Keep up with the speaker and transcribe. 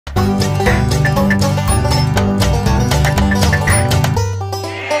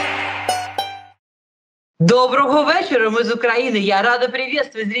Доброго вечера, мы из Украины. Я рада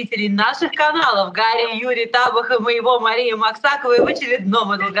приветствовать зрителей наших каналов Гари, Юрий, Табах и моего Марии Максаковой в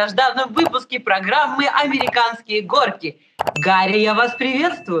очередном и долгожданном выпуске программы «Американские горки». Гари, я вас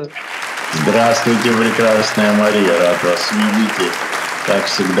приветствую. Здравствуйте, прекрасная Мария, рад вас видеть. Как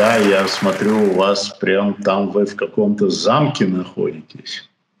всегда, я смотрю, у вас прям там вы в каком-то замке находитесь.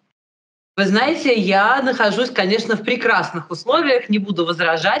 Вы знаете, я нахожусь, конечно, в прекрасных условиях, не буду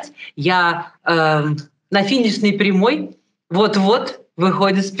возражать. Я на финишной прямой. Вот-вот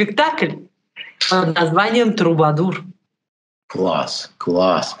выходит спектакль под названием «Трубадур». Класс,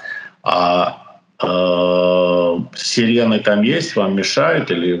 класс. Сирены там есть, вам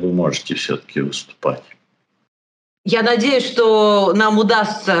мешают, или вы можете все-таки выступать? Я надеюсь, что нам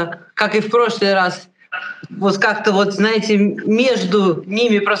удастся, как и в прошлый раз, вот как-то вот, знаете, между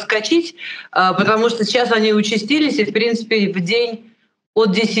ними проскочить, потому что сейчас они участились, и, в принципе, в день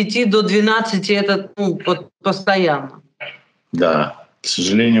от 10 до 12 это вот постоянно. Да, к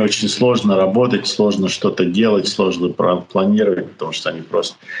сожалению, очень сложно работать, сложно что-то делать, сложно планировать, потому что они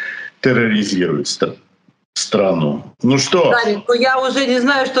просто терроризируют страну. Ну что? Гарри, я уже не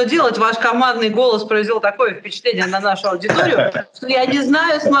знаю, что делать. Ваш командный голос произвел такое впечатление на нашу аудиторию, что я не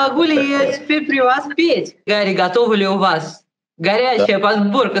знаю, смогу ли я теперь при вас петь. Гарри, готова ли у вас горячая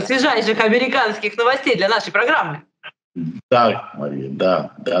подборка свежайших американских новостей для нашей программы? Да, Мария,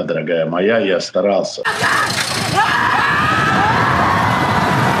 да, дорогая моя, я старался.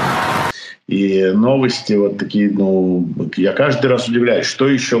 И новости вот такие, я каждый раз удивляюсь, что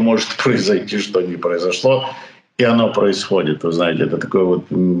еще может произойти, что не произошло, и оно происходит. Вы знаете, это такое вот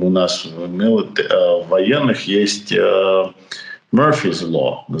у нас в военных есть Murphy's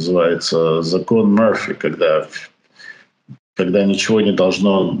Law, называется закон Мерфи, когда ничего не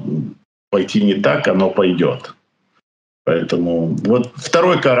должно пойти не так, оно пойдет. Поэтому вот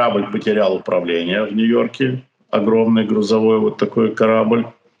второй корабль потерял управление в Нью-Йорке, огромный грузовой вот такой корабль,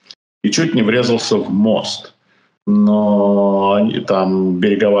 и чуть не врезался в мост. Но там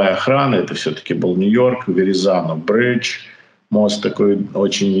береговая охрана, это все-таки был Нью-Йорк, Веризано Бридж, мост такой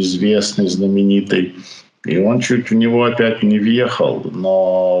очень известный, знаменитый. И он чуть в него опять не въехал,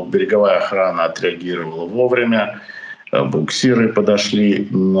 но береговая охрана отреагировала вовремя, буксиры подошли,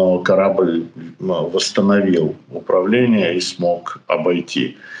 но корабль восстановил управление и смог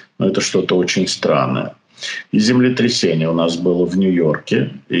обойти. Но это что-то очень странное. И землетрясение у нас было в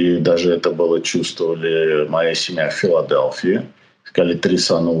Нью-Йорке, и даже это было чувствовали моя семья в Филадельфии. Сказали,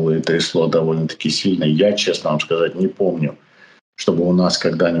 трясануло и трясло довольно-таки сильно. Я, честно вам сказать, не помню, чтобы у нас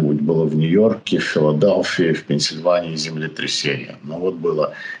когда-нибудь было в Нью-Йорке, в Филадельфии, в Пенсильвании землетрясение. Но вот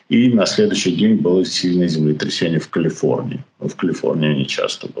было. И на следующий день было сильное землетрясение в Калифорнии. В Калифорнии не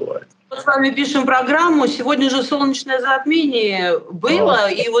часто бывает. Мы с вами пишем программу. Сегодня же солнечное затмение было,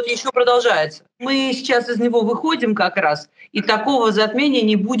 и вот еще продолжается. Мы сейчас из него выходим как раз, и такого затмения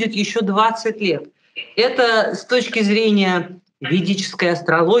не будет еще 20 лет. Это с точки зрения ведической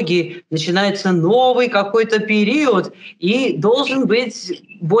астрологии начинается новый какой-то период и должен быть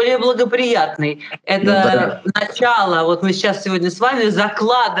более благоприятный. Это начало. Вот мы сейчас сегодня с вами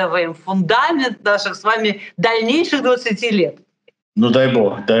закладываем фундамент наших с вами дальнейших 20 лет. Ну дай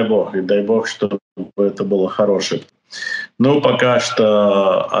бог, чтобы это было хорошее. Ну, пока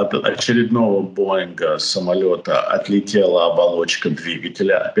что от очередного Боинга самолета отлетела оболочка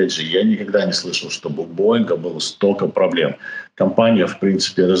двигателя. Опять же, я никогда не слышал, чтобы у Боинга было столько проблем. Компания, в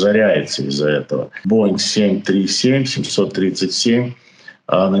принципе, разоряется из-за этого. Боинг 737,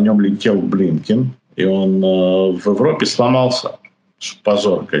 на нем летел Блинкен, и он в Европе сломался.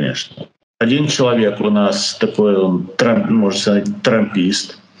 Позор, конечно. Один человек у нас такой, он, можно сказать,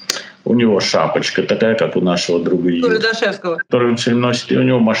 трампист. У него шапочка такая, как у нашего друга Юрия, которую он все время носит, и у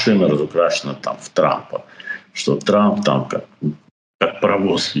него машина разукрашена там в Трампа, что Трамп там как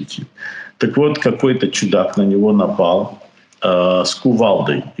паровоз летит. Так вот, какой-то чудак на него напал с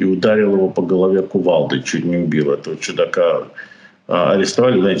кувалдой и ударил его по голове кувалдой, чуть не убил этого чудака.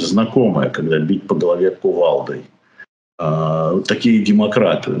 Арестовали, знаете, знакомое, когда бить по голове кувалдой. Такие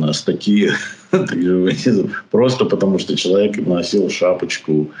демократы у нас, такие просто потому, что человек носил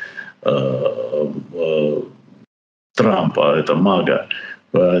шапочку Трампа, это мага.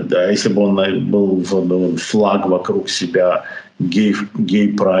 Да, если бы он был флаг вокруг себя,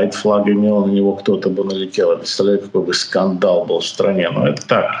 гей-прайд флаг имел, на него кто-то бы налетел. Представляете, какой бы скандал был в стране. Но это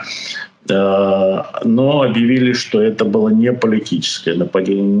так. Но объявили, что это было не политическое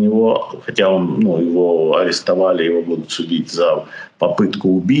нападение на него, хотя его арестовали, его будут судить за попытку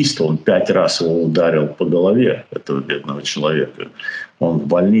убийства. Он 5 раз его ударил по голове, этого бедного человека. Он в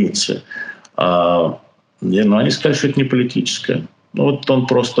больнице. Но они сказали, что это не политическое. Ну, вот он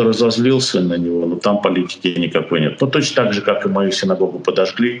просто разозлился на него, но там политики никакой нет. Но точно так же, как и мою синагогу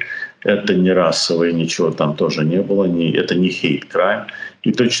подожгли, это не расовое, ничего там тоже не было, это не hate crime.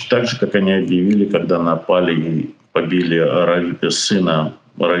 И точно так же, как они объявили, когда напали и побили сына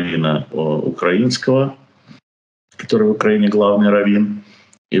раввина украинского, который в Украине главный раввин,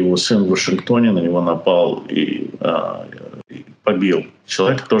 его сын в Вашингтоне на него напал и побил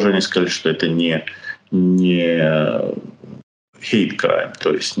человека, тоже они сказали, что это не hate crime,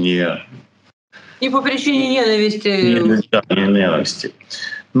 то есть не по причине ненависти. Не ненависти.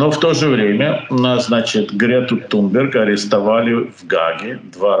 Но в то же время, значит, Грету Тунберг арестовали в Гаге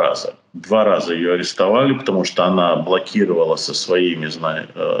 2 раза. 2 раза ее арестовали, потому что она блокировала со своими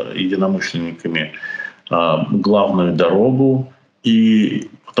единомышленниками главную дорогу. И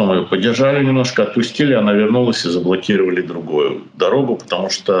потом ее поддержали немножко, отпустили, она вернулась и заблокировали другую дорогу, потому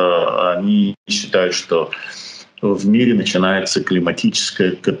что они считают, что в мире начинается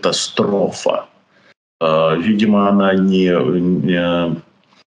климатическая катастрофа. Видимо, она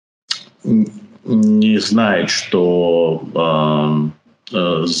не знает, что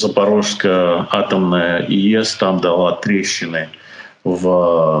Запорожская атомная ИЭС там дала трещины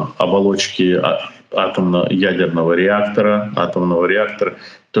в оболочке ядерного реактора,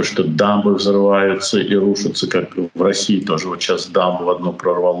 то, что дамбы взрываются и рушатся, как в России тоже. Вот сейчас дамбу одну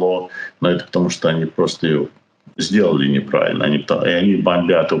прорвало, но это потому, что они просто ее сделали неправильно. Они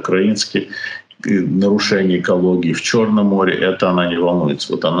бомбят украинские. Нарушение экологии в Черном море, это она не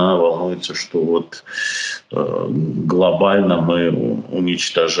волнуется. Вот она волнуется, что вот глобально мы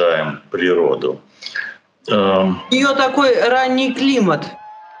уничтожаем природу. У нее такой ранний климат.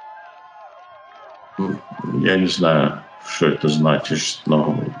 Я не знаю, что это значит.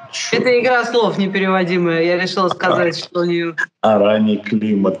 Но это игра слов непереводимая. Я решила сказать, что у нее... ранний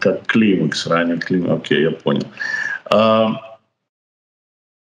климат, как климакс, ранний климат. Окей, я понял.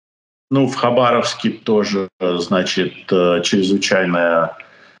 Ну, в Хабаровске тоже, значит, чрезвычайное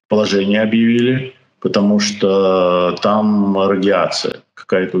положение объявили, потому что там радиация,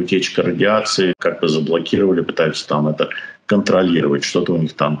 какая-то утечка радиации, как бы заблокировали, пытаются там это контролировать, что-то у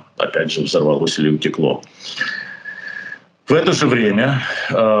них там, опять же, взорвалось или утекло. В это же время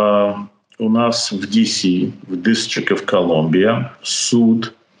у нас в DC, в District of Columbia,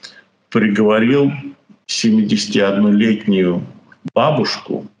 суд приговорил 71-летнюю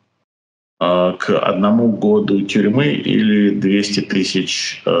бабушку к 1 году тюрьмы или 200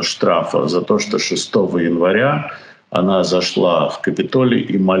 тысяч штрафа за то, что 6 января она зашла в Капитолий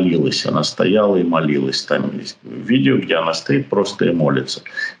и молилась. Она стояла и молилась. Там есть видео, где она стоит просто и молится.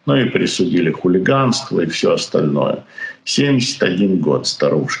 Ну и присудили хулиганство и все остальное. 71 год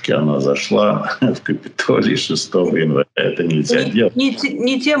старушки она зашла в Капитолий 6 января. Это нельзя делать.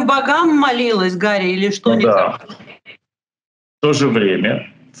 Не тем богам молилась Гари или что? Ну, да. В то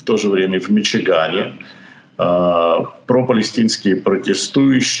же время в Мичигане пропалестинские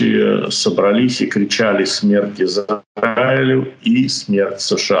протестующие собрались и кричали «Смерть Израилю» и «Смерть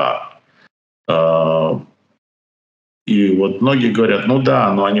США». И вот многие говорят, ну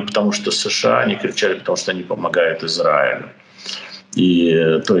да, но они потому что США, они кричали, потому что они помогают Израилю.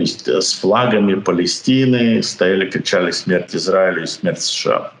 И то есть с флагами Палестины стояли, кричали «Смерть Израилю» и «Смерть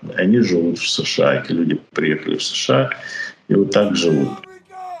США». Они живут в США, эти люди приехали в США и вот так живут.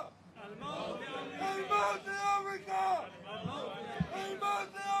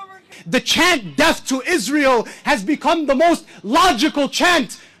 The chant "Death to Israel" has become the most logical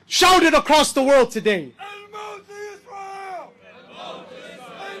chant shouted across the world today.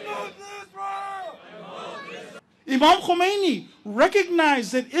 Imam Khomeini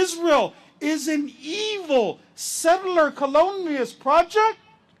recognized that Israel is an evil settler colonialist project.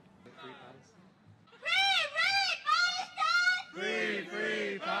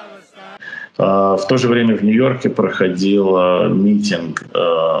 В то же время в Нью-Йорке проходил митинг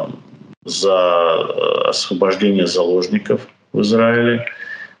за освобождение заложников в Израиле.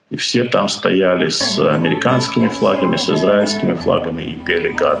 И все там стояли с американскими флагами, с израильскими флагами и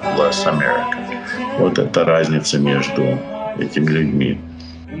пели «God bless America». Вот это разница между этими людьми.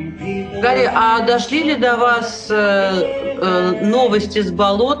 Гарри, а дошли ли до вас новости с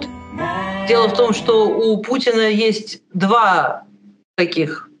болот? Дело в том, что у Путина есть 2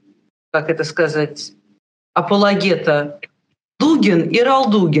 таких, как это сказать, апологета. Дугин и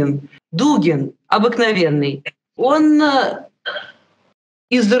Ралдугин. Дугин обыкновенный. Он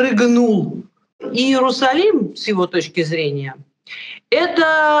изрыгнул Иерусалим, с его точки зрения.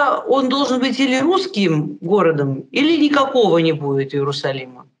 Это он должен быть или русским городом, или никакого не будет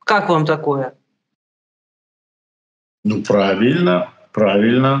Иерусалима. Как вам такое? Ну, правильно.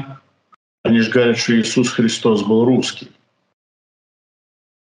 Они же говорят, что Иисус Христос был русский.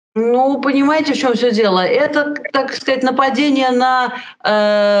 Ну, понимаете, в чем все дело? Это, так сказать, нападение на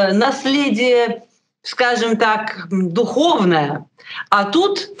наследие, скажем так, духовное. А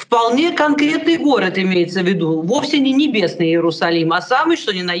тут вполне конкретный город имеется в виду. Вовсе не небесный Иерусалим, а самый,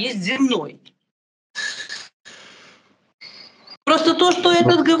 что ни на есть, земной. Просто то, что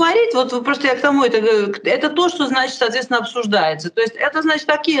этот говорит, вот вы просто я к тому это то, что, значит, соответственно, обсуждается. То есть это, значит,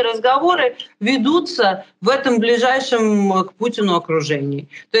 такие разговоры ведутся в этом ближайшем к Путину окружении.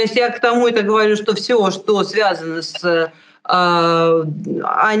 То есть я к тому это говорю, что все, что связано с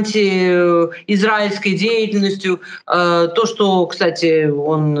антиизраильской деятельностью, то, что, кстати,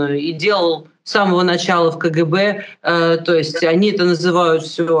 он и делал с самого начала в КГБ, то есть они это называют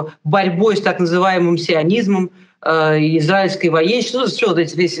все борьбой с так называемым сионизмом, израильской военщины, все,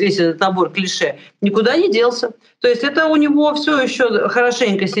 весь этот набор клише, никуда не делся. То есть это у него все еще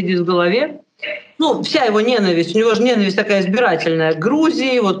хорошенько сидит в голове. Ну, вся его ненависть, у него же ненависть такая избирательная к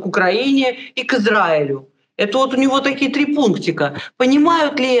Грузии, вот к Украине и к Израилю. Это вот у него такие 3 пунктика.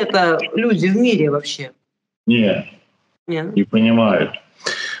 Понимают ли это люди в мире вообще? Нет, не понимают.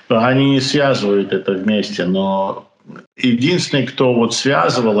 Они не связывают это вместе, но единственный, кто вот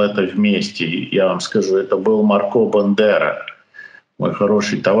связывал это вместе, я вам скажу, это был Марко Бандера, мой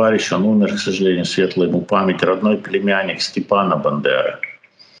хороший товарищ, он умер, к сожалению, светлая ему память, родной племянник Степана Бандеры.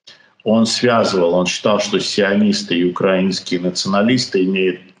 Он связывал, он считал, что сионисты и украинские националисты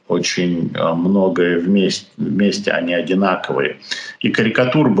имеют очень многое вместе, они одинаковые. И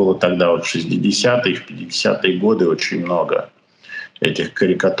карикатур было тогда, вот в 60-е, в 50-е годы очень много. Этих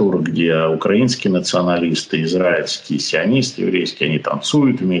карикатур, где украинские националисты, израильские сионисты, еврейские, они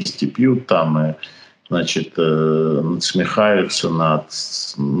танцуют вместе, пьют там, и, значит, насмехаются над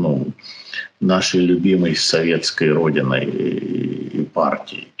нашей любимой советской родиной и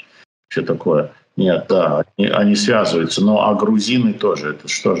партией. Все такое. Нет, да, они связываются. Но а грузины тоже, это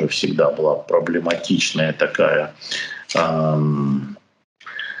что же всегда была проблематичная такая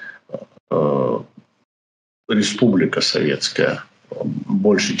республика советская.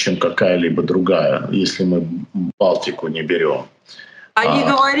 Больше, чем какая-либо другая, если мы Балтику не берем. Они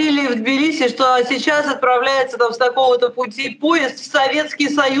говорили в Тбилиси, что сейчас отправляется там с такого-то пути поезд в Советский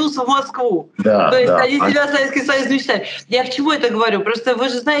Союз в Москву. Да, то есть да. они себя Советский Союз мечтали. Я к чему это говорю? Просто вы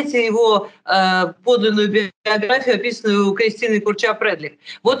же знаете его подлинную биографию, описанную у Кристины Курча-Предлих.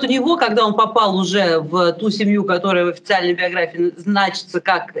 Вот у него, когда он попал уже в ту семью, которая в официальной биографии значится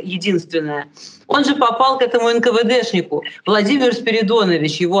как единственная, он же попал к этому НКВДшнику. Владимир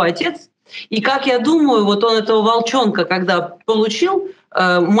Спиридонович, его отец. И как я думаю, вот он этого волчонка, когда получил,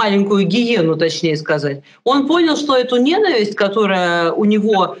 маленькую гиену, точнее сказать, он понял, что эту ненависть, которая у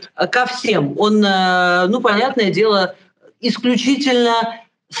него ко всем, он, ну, понятное дело, исключительно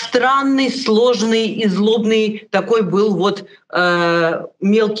странный, сложный и злобный такой был вот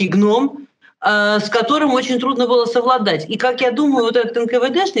мелкий гном, с которым очень трудно было совладать. И, как я думаю, вот этот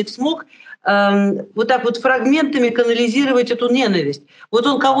НКВДшник смог вот так вот фрагментами канализировать эту ненависть. Вот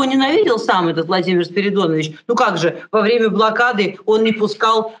он кого ненавидел сам, этот Владимир Спиридонович, ну как же, во время блокады он не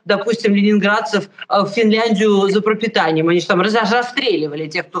пускал, допустим, ленинградцев в Финляндию за пропитанием. Они же там расстреливали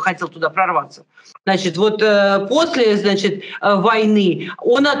тех, кто хотел туда прорваться. Значит, вот после, значит, войны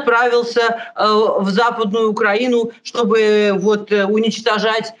он отправился в Западную Украину, чтобы вот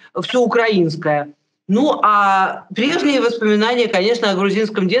уничтожать все украинское. Ну, а прежние воспоминания, конечно, о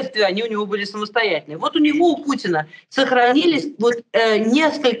грузинском детстве, они у него были самостоятельные. Вот у него, у Путина, сохранились вот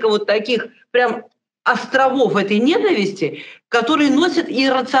несколько вот таких прям островов этой ненависти, которые носят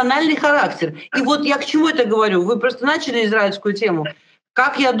иррациональный характер. И вот я к чему это говорю? Вы просто начали израильскую тему.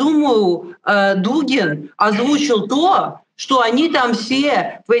 Как я думаю, Дугин озвучил то, что они там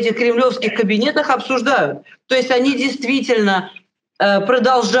все в этих кремлевских кабинетах обсуждают. То есть они действительно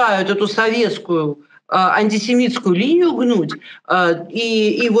продолжают эту советскую антисемитскую линию гнуть,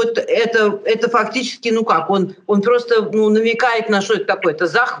 и вот это фактически, ну как, он просто намекает на что это такое, это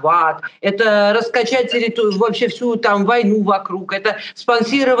захват, это раскачать территорию, вообще всю там войну вокруг, это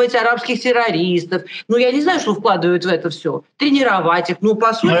спонсировать арабских террористов, ну я не знаю, что вкладывают в это все, тренировать их, ну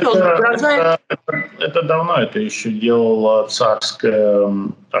по сути он угрожает. Это давно, это еще делала царская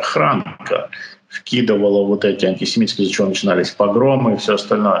охранка, вкидывала вот эти антисемитские, из-за чего начинались погромы и все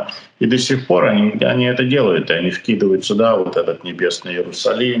остальное. И до сих пор они это делают. И они вкидывают сюда вот этот небесный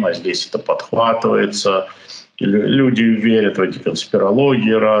Иерусалим, а здесь это подхватывается. И люди верят в эти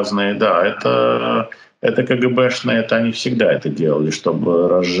конспирологии разные. Да, это КГБшные, это они всегда это делали, чтобы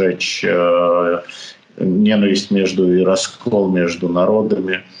разжечь ненависть между и раскол между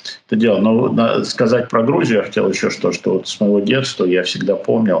народами. Это дело. Но сказать про Грузию я хотел еще что вот с моего детства я всегда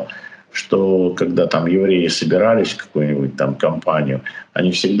помнил, что когда там евреи собирались в какую-нибудь там компанию,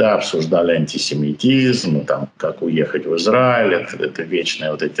 они всегда обсуждали антисемитизм, там, как уехать в Израиль. Это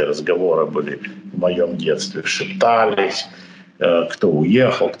вечные вот эти разговоры были в моем детстве, шептались, кто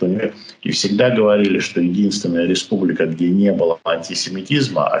уехал, кто не уехал. И всегда говорили, что единственная республика, где не было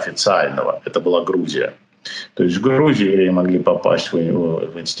антисемитизма официального, это была Грузия. То есть в Грузии евреи могли попасть в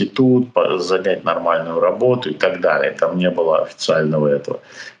институт, занять нормальную работу и так далее. Там не было официального этого.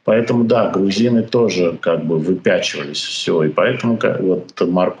 Поэтому, да, грузины тоже как бы выпячивались все. И поэтому вот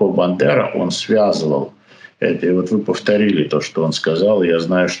Марко Бандера, он связывал это. И вот вы повторили то, что он сказал. И я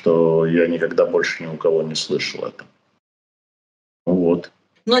знаю, что я никогда больше ни у кого не слышал это. Вот.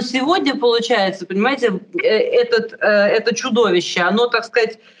 Но сегодня, получается, понимаете, это чудовище, оно, так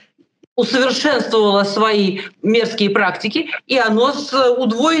сказать, усовершенствовало свои мерзкие практики, и оно с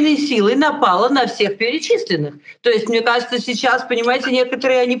удвоенной силой напало на всех перечисленных. То есть, мне кажется, сейчас, понимаете,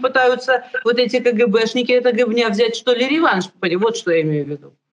 некоторые, они пытаются, вот эти КГБшники, это говня взять, что ли, реванш. Вот что я имею в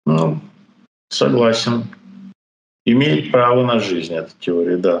виду. Ну, согласен. Имеет право на жизнь, эта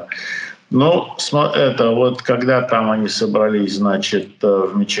теория, да. Ну, это вот когда там они собрались, значит,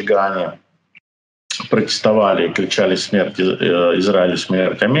 в Мичигане, протестовали и кричали «Смерть Израилю,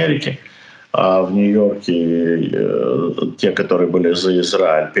 смерть Америке», а в Нью-Йорке те, которые были за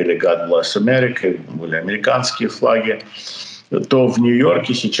Израиль, пели «God bless America», были американские флаги, то в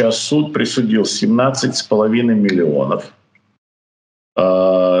Нью-Йорке сейчас суд присудил 17,5 миллионов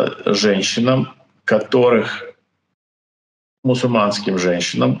женщинам, мусульманским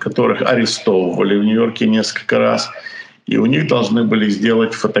женщинам, которых арестовывали в Нью-Йорке несколько раз, и у них должны были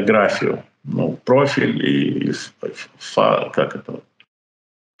сделать фотографию, профиль и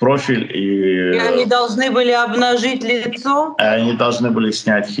профиль и они должны были обнажить лицо. Они должны были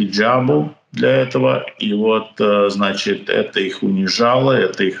снять хиджабу для этого, и вот, значит, это их унижало,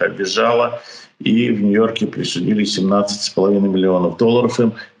 это их обижало, и в Нью-Йорке присудили 17,5 миллионов долларов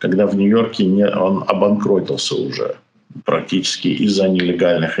им, когда в Нью-Йорке он обанкротился уже практически из-за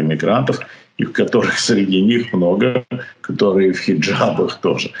нелегальных иммигрантов, и в которых среди них много, которые в хиджабах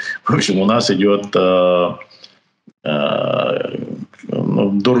тоже. В общем, у нас идет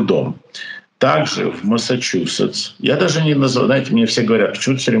дурдом. Также в Массачусетс, я даже не называю, знаете, мне все говорят,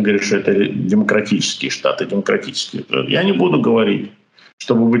 почему ты все время говоришь, что это демократические штаты, демократические. Я не буду говорить,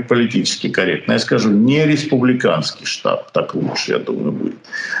 чтобы быть политически корректным. Я скажу, не республиканский штат, так лучше, я думаю, будет.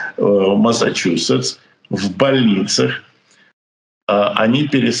 В Массачусетс, в больницах они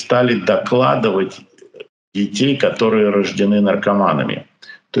перестали докладывать детей, которые рождены наркоманами.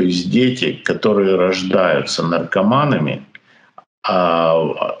 То есть дети, которые рождаются наркоманами,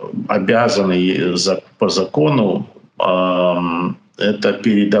 обязаны по закону это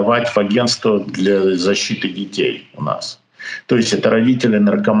передавать в агентство для защиты детей у нас. То есть это родители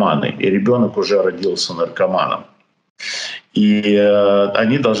наркоманы, и ребенок уже родился наркоманом. И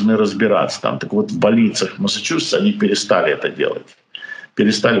они должны разбираться там. Так вот, в больницах Массачусетса они перестали это делать.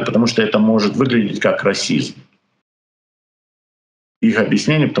 Перестали, потому что это может выглядеть как расизм. Их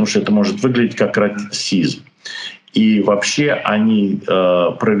объяснение, потому что это может выглядеть как расизм. И вообще они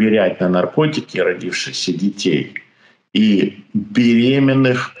проверять на наркотики родившихся детей и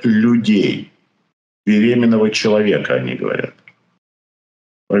беременных людей, беременного человека, они говорят.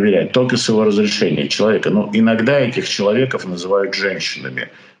 Проверять только с его разрешения человека. Иногда этих человеков называют женщинами,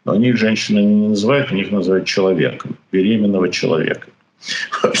 но они их женщинами не называют, они их называют человеком, беременного человека.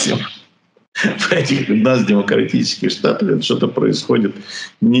 В общем, в этих у нас демократических штатах это что-то происходит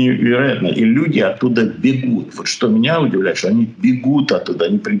невероятно. И люди оттуда бегут. Вот что меня удивляет, что они бегут оттуда,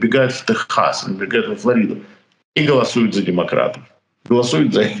 они прибегают в Техас, они прибегают во Флориду и голосуют за демократов.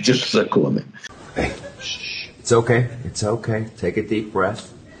 Голосуют за эти же законы. Hey, it's okay. It's okay. Take a deep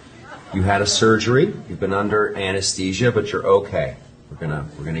breath. You had a surgery. You've been under anesthesia, but you're okay. We're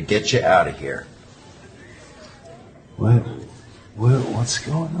gonna get you out of here. What's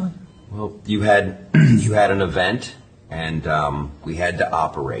going on? Well, you had an event, and we had to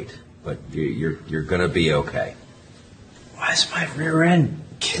operate, but you're gonna be okay. Why is my rear end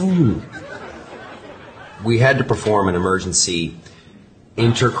killing me? We had to perform an emergency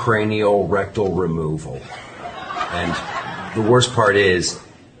intracranial rectal removal, and the worst part is,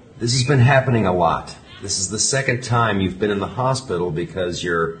 this has been happening a lot. This is the second time you've been in the hospital because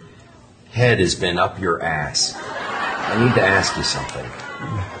your head has been up your ass. I need to ask you something.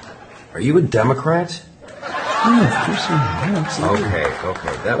 Are you a Democrat? Yeah, of course I am.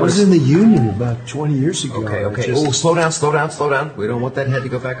 Okay. I was in the union about 20 years ago. Okay. Oh, slow down. We don't want that head to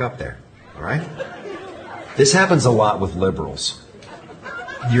go back up there. All right? This happens a lot with liberals.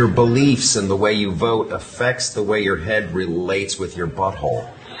 Your beliefs and the way you vote affects the way your head relates with your butthole.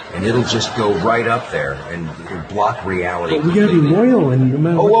 and it'll just go right up there and block reality. But we gotta be loyal and no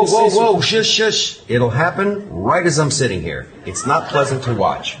matter what they say. Whoa, shush. It'll happen right as I'm sitting here. It's not pleasant to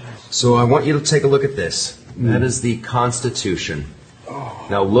watch. So I want you to take a look at this. That is the Constitution.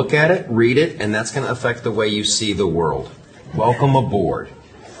 Now look at it, read it, and that's going to affect the way you see the world. Welcome aboard.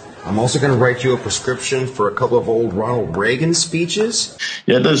 I'm also going to write you a prescription for a couple of old Ronald Reagan speeches.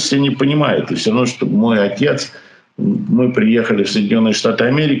 Я даже себе не понимаю, это все равно, что мой отец, мы приехали в Соединенные Штаты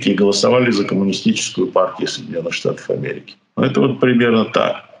Америки и голосовали за коммунистическую партию Соединенных Штатов Америки. Это вот примерно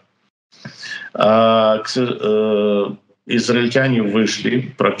так. Израильтяне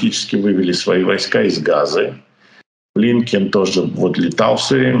вышли, практически вывели свои войска из Газы. Блинкен тоже вот летал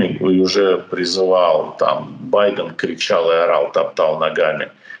все время и уже призывал, там Байден кричал и орал, топтал ногами,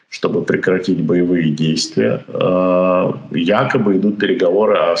 чтобы прекратить боевые действия. Якобы идут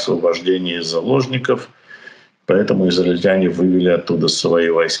переговоры о освобождении заложников, поэтому израильтяне вывели оттуда свои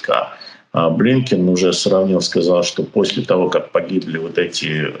войска. Блинкен уже сравнил, сказал, что после того, как погибли вот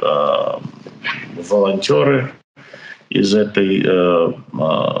эти волонтеры из этой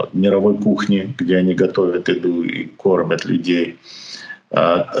мировой кухни, где они готовят еду и кормят людей,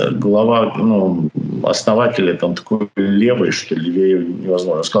 глава, основатель, там такой левый, что левее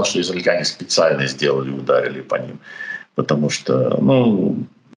невозможно. Он сказал, что израильтяне специально сделали, ударили по ним, потому что, в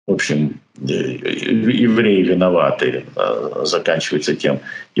общем, евреи виноваты, заканчивается тем.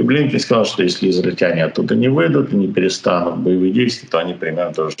 И Блинкен сказал, что если израильтяне оттуда не выйдут и не перестанут боевые действия, то они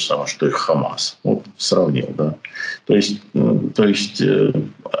примерно то же самое, что и Хамас. Вот сравнил, да. То есть он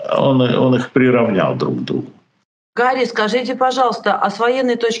их приравнял друг к другу. Гарри, скажите, пожалуйста, а с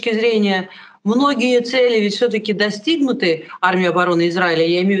военной точки зрения многие цели ведь все-таки достигнуты армией обороны Израиля?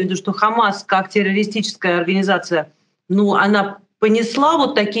 Я имею в виду, что Хамас как террористическая организация, она понесла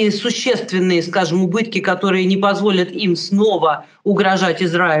вот такие существенные, скажем, убытки, которые не позволят им снова угрожать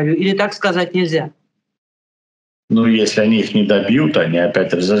Израилю, или так сказать нельзя? Если они их не добьют, они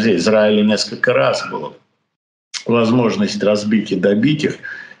опять разразятся. Израилю несколько раз была возможность разбить и добить их,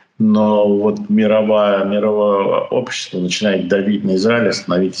 но вот мировое общество начинает давить на Израиль,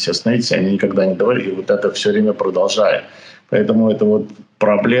 остановитесь, они никогда не давали, и вот это все время продолжает. Поэтому это вот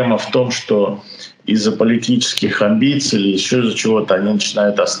проблема в том, что из-за политических амбиций или еще из-за чего-то они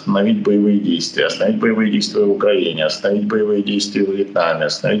начинают остановить боевые действия. Остановить боевые действия в Украине, остановить боевые действия в Вьетнаме,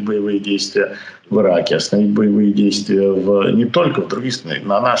 остановить боевые действия в Ираке, остановить боевые действия не только в других странах,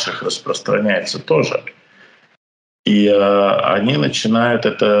 на наших распространяется тоже. И они начинают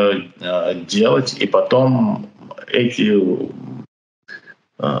это делать, и потом эти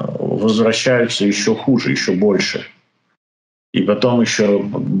возвращаются еще хуже, еще больше. И потом еще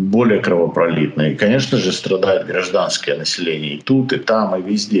более кровопролитные. И, конечно же, страдает гражданское население и тут, и там, и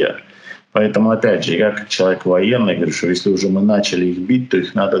везде. Поэтому, опять же, я как человек военный говорю, что если уже мы начали их бить, то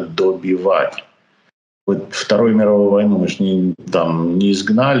их надо добивать. Вот Вторую мировую войну мы же не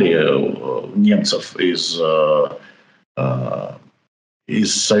изгнали немцев из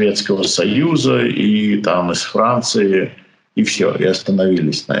Советского Союза и из Франции, и все, и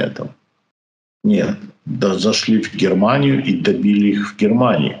остановились на этом. Нет, зашли в Германию и добили их в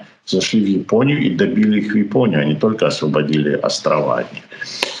Германии. Зашли в Японию и добили их в Японию, а не только освободили острова от них.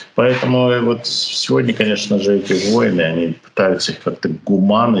 Поэтому вот сегодня, конечно же, эти войны, они пытаются их как-то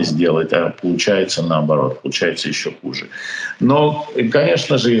гуманно сделать, а получается наоборот, получается еще хуже. Но,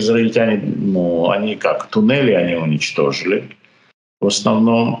 конечно же, израильтяне, они как туннели они уничтожили в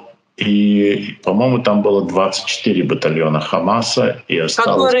основном. И, по-моему, там было 24 батальона Хамаса. И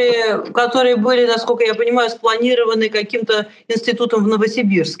осталось... которые были, насколько я понимаю, спланированы каким-то институтом в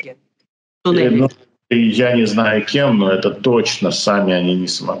Новосибирске. Я не знаю кем, но это точно сами они не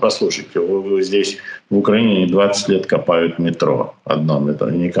смогли. Послушайте, вы здесь в Украине 20 лет копают метро. Одно метро.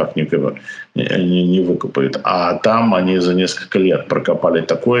 Никак не выкопают. А там они за несколько лет прокопали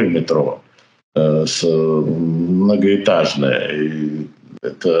такое метро многоэтажное.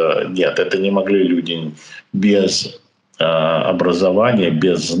 Это не могли люди без образования,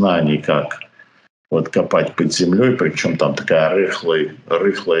 без знаний, как вот копать под землей, причем там такая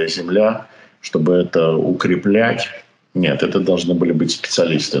рыхлая земля, чтобы это укреплять. Нет, это должны были быть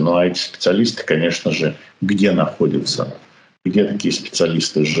специалисты. Ну а эти специалисты, конечно же, где находятся? Где такие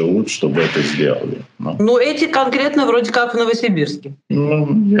специалисты живут, чтобы это сделали? Эти конкретно вроде как в Новосибирске.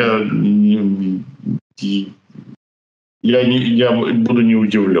 Я буду не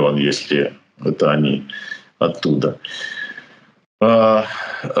удивлен, если это они оттуда.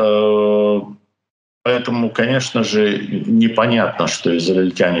 Поэтому, конечно же, непонятно, что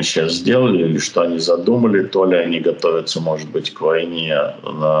израильтяне сейчас сделали или что они задумали. То ли они готовятся, может быть, к войне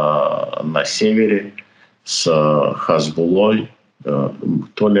на севере с Хазбуллой,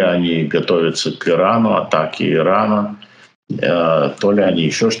 То ли они готовятся к Ирану, атаке Ирана, то ли они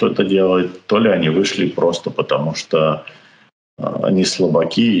еще что-то делают, то ли они вышли просто потому, что они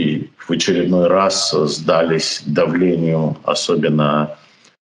слабаки и в очередной раз сдались давлению, особенно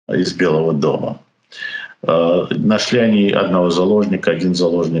из Белого дома. Нашли они одного заложника, один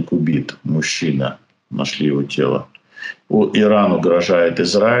заложник убит, мужчина, нашли его тело. Иран угрожает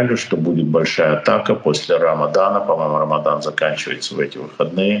Израилю, что будет большая атака после Рамадана. По-моему, Рамадан заканчивается в эти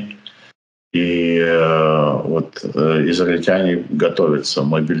выходные. И израильтяне готовятся,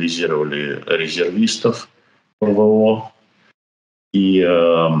 мобилизировали резервистов ПВО. И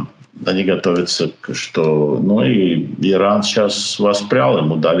они готовятся, что... Ну и Иран сейчас воспрял,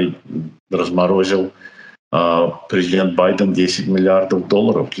 ему разморозил президент Байден $10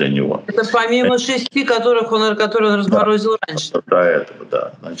 миллиардов для него. Это помимо 6, которые он разморозил раньше. До этого,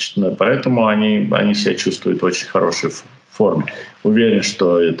 да. Значит, поэтому они себя чувствуют в очень хорошей форме. Уверен,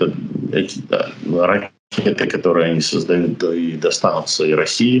 что эти ракеты, которые они создают, и достанутся и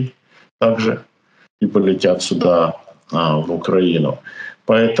России также, и полетят сюда, в Украину.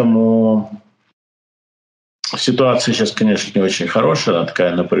 Поэтому ситуация сейчас, конечно, не очень хорошая, она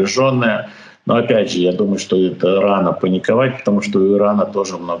такая напряженная. Но опять же, я думаю, что это рано паниковать, потому что у Ирана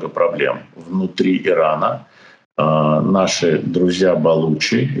тоже много проблем. Внутри Ирана наши друзья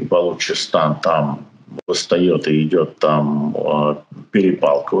Балучи, Балучистан, там восстает и идет там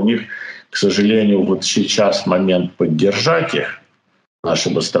перепалка у них. К сожалению, вот сейчас момент поддержать их, наша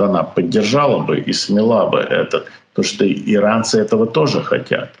бы страна поддержала бы и смела бы это, потому что иранцы этого тоже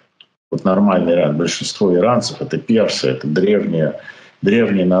хотят. Вот нормальный Иран, большинство иранцев — это персы, это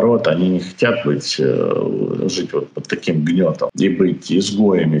древний народ, они не хотят жить вот под таким гнетом и быть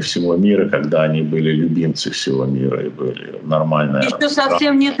изгоями всего мира, когда они были любимцы всего мира и были нормальные. Еще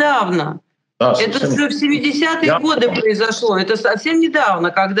совсем недавно. Да, это же в 70-е годы произошло. Это совсем недавно,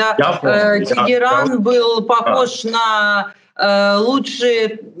 когда Тегеран был похож на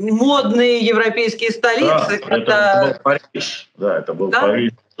лучшие модные европейские столицы. Это был Париж. Да, это был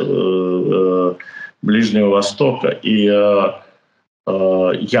Париж Ближнего Востока. И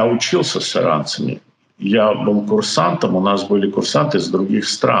я учился с иранцами. Я был курсантом, у нас были курсанты из других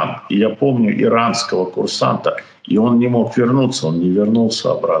стран. И я помню иранского курсанта, и он не мог вернуться, он не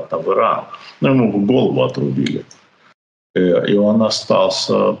вернулся обратно в Иран. Ну, ему голову отрубили. И он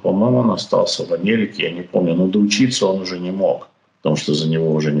остался, по-моему, он остался в Америке, я не помню, но доучиться он уже не мог, потому что за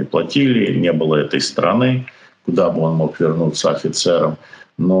него уже не платили, не было этой страны, куда бы он мог вернуться офицером.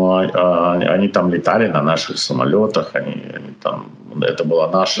 Но они там летали на наших самолетах, это было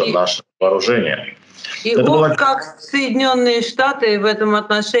наше вооружение. И это как Соединенные Штаты в этом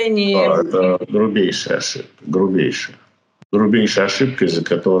отношении... Это грубейшая ошибка. Грубейшая ошибка, из-за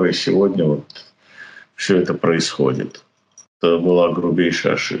которой сегодня вот все это происходит. Это была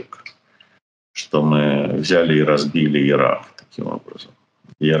грубейшая ошибка, что мы взяли и разбили Ирак таким образом.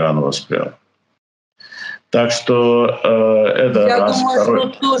 И Иран воспрял. Так что это я раз. Думаю,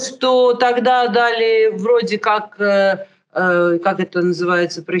 Второй. что тогда дали вроде как это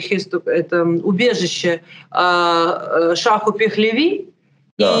называется, это убежище Шаху Пехлеви,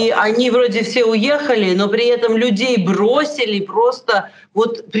 да. И они вроде все уехали, но при этом людей бросили, просто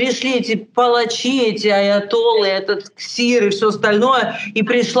вот пришли эти палачи, эти аятоллы, этот ксир и все остальное, и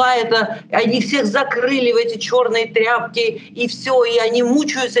они всех закрыли в эти черные тряпки, и все, и они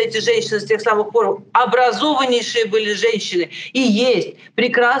мучаются, эти женщины, с тех самых пор. Образованнейшие были женщины, и есть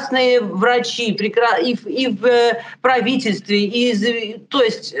прекрасные врачи, и в правительстве, то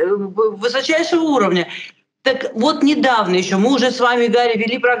есть высочайшего уровня. Так вот недавно еще мы уже с вами, Гари,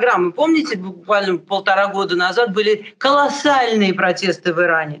 вели программу. Помните, буквально 1,5 года назад были колоссальные протесты в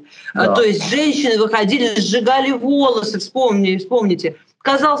Иране. Да. То есть женщины выходили, сжигали волосы, вспомните.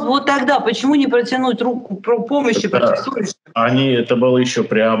 Казалось бы, вот тогда почему не протянуть руку помощи протестующим? Это было еще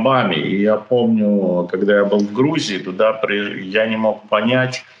при Обаме. И я помню, когда я был в Грузии, я не мог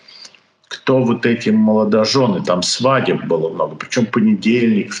понять, кто вот эти молодожены, там свадеб было много, причем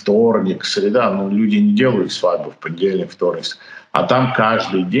понедельник, вторник, среда, люди не делают свадьбу в понедельник, вторник, а там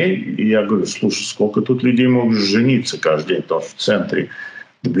каждый день, и я говорю, слушай, сколько тут людей могут жениться каждый день, потому что в центре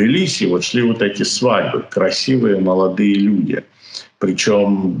Тбилиси вот шли вот эти свадьбы, красивые молодые люди,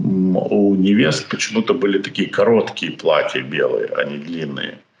 причем у невест почему-то были такие короткие платья белые, а не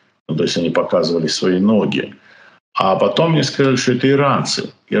длинные, то есть они показывали свои ноги. А потом мне сказали, что это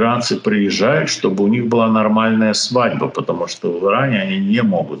иранцы. Иранцы приезжают, чтобы у них была нормальная свадьба, потому что в Иране они не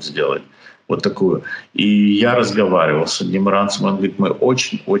могут сделать вот такую. И я разговаривал с одним иранцем, он говорит, мы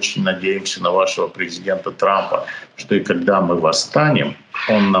очень-очень надеемся на вашего президента Трампа, что и когда мы восстанем,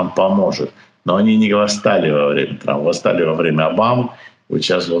 он нам поможет. Но они не восстали во время Трампа, восстали во время Обамы, вот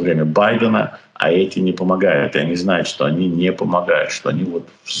сейчас во время Байдена, а эти не помогают. И они знают, что они не помогают, что они вот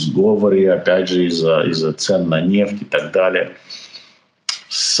в сговоре, опять же, из-за цен на нефть и так далее,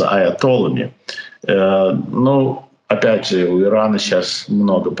 с аятоллами. Ну, опять же, у Ирана сейчас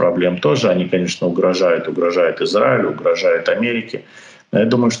много проблем тоже. Они, конечно, угрожают Израилю, угрожают Америке. Но я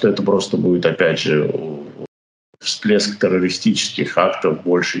думаю, что это просто будет, опять же, всплеск террористических актов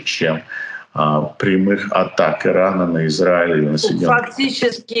больше, чем прямых атак Ирана на Израиль и на Соединенные.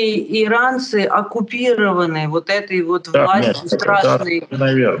 Фактически иранцы оккупированы вот этой вот властью страшной. Да,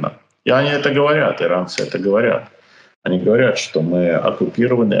 наверное. И они это говорят, иранцы это говорят. Они говорят, что мы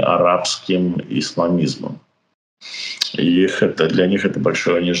оккупированы арабским исламизмом. И для них это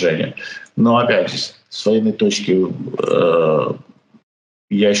большое унижение. Но опять же, с военной точки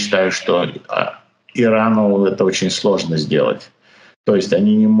я считаю, что Ирану это очень сложно сделать. То есть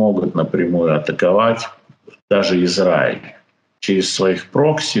они не могут напрямую атаковать даже Израиль. Через своих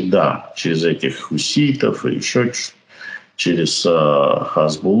прокси, да, через этих хуситов и еще через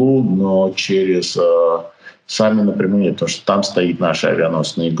Хазбуллу, но через сами напрямую нет, потому что там стоят наши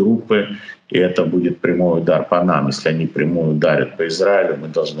авианосные группы, и это будет прямой удар по нам. Если они прямой ударят по Израилю, мы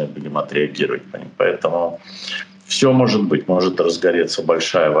должны будем отреагировать по ним. Поэтому все может быть, может разгореться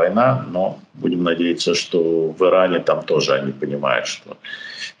большая война, но будем надеяться, что в Иране там тоже они понимают, что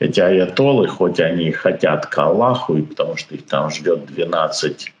эти аятоллы, хоть они хотят к Аллаху, и потому что их там ждет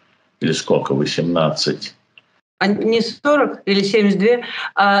 12 или сколько, 18. А не 40 или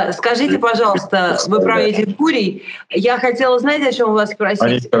 72. Скажите, пожалуйста, вы про этих бурей. Я хотела, знаете, о чем у вас спросить?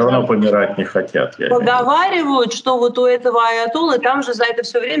 Они все равно помирать не хотят. Поговаривают, что вот у этого аятоллы там же за это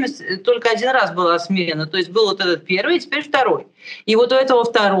все время только один раз была смена. То есть был вот этот первый, теперь второй. И вот у этого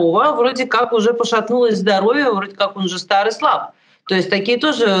второго вроде как уже пошатнулось здоровье, вроде как он уже старый слаб. То есть такие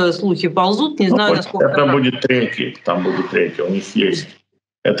тоже слухи ползут, не знаю, насколько... Это будет третий, там будет третий. У них есть...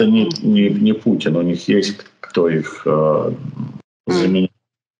 Это не Путин, у них есть кто их заменит.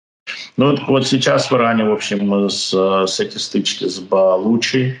 Ну вот сейчас в Иране, в общем, с эти стычки с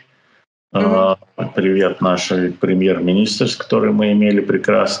Балучи. Привет нашей премьер-министр, с которой мы имели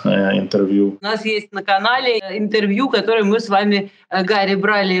прекрасное интервью. У нас есть на канале интервью, которое мы с вами, Гари,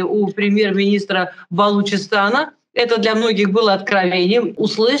 брали у премьер-министра Балучистана. Это для многих было откровением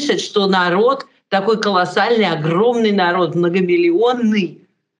услышать, что народ, такой колоссальный, огромный народ, многомиллионный,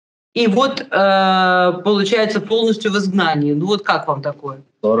 и вот, получается, полностью в изгнании. Ну вот как вам такое?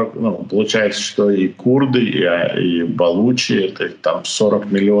 Получается, что и курды, и балучи, это там 40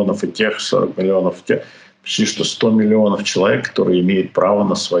 миллионов и тех, 40 миллионов и тех. Почти что 100 миллионов человек, которые имеют право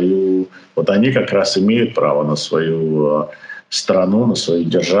на свою... Вот они как раз имеют право на свою страну, на свою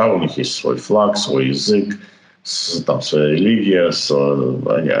державу. У них есть свой флаг, свой язык, там своя религия.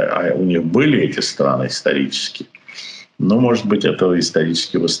 У них были эти страны исторически. Но, может быть, это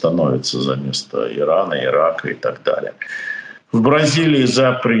исторически восстановится за место Ирана, Ирака и так далее. В Бразилии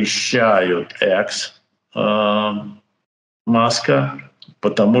запрещают Маска,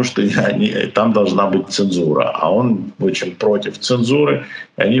 потому что там должна быть цензура. А он очень против цензуры,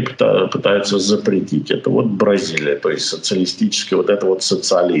 и они пытаются запретить это. Вот Бразилия, то есть социалистический, вот это вот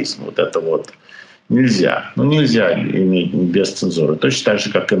социализм, вот это вот нельзя. Нельзя иметь без цензуры. Точно так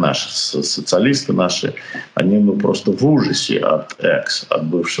же, как и наши социалисты наши, они просто в ужасе от от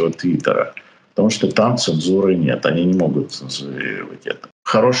бывшего Твиттера. Потому что там цензуры нет. Они не могут цензурировать это.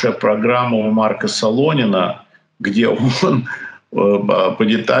 Хорошая программа у Марка Солонина, где он по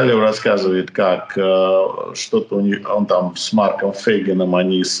деталям рассказывает, как что-то он там с Марком Фейгином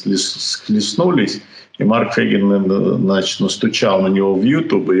они схлестнулись, и Марк Фейгин, значит, настучал на него в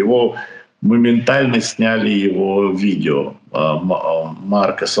YouTube, и его моментально сняли его видео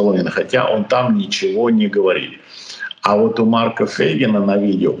Марка Солонина, хотя он там ничего не говорит. А вот у Марка Фейгина на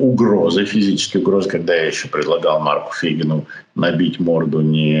видео угрозы, физические угрозы, когда я еще предлагал Марку Фейгину набить морду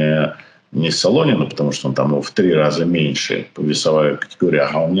не Солонину, потому что он там в 3 раза меньше по весовой категории,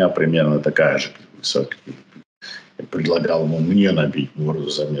 а у меня примерно такая же весовая категория. Я предлагал ему мне набить морду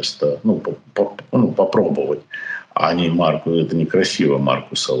за место, попробовать. А не Марку, это некрасиво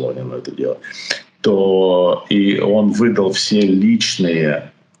Марку Солонину это делать, то и он выдал все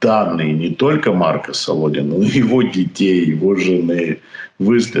личные данные не только Марка Солонина, но и его детей, его жены,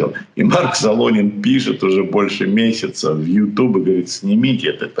 выставил. И Марк Солонин пишет уже больше месяца в YouTube и говорит: снимите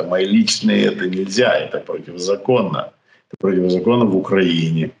это мои личные, это нельзя, это противозаконно. Это противозаконно в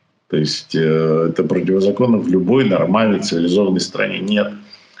Украине. То есть это противозаконно в любой нормальной цивилизованной стране. Нет,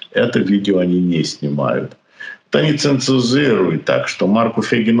 это видео они не снимают. Они цензурируют так, что Марку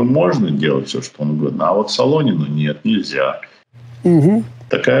Фейгину можно делать все, что он угодно, а вот Солонину нет, нельзя. Угу.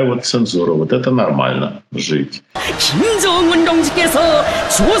 такая вот цензура. Вот это нормально жить.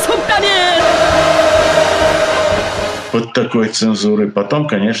 Вот такой цензуры. Потом,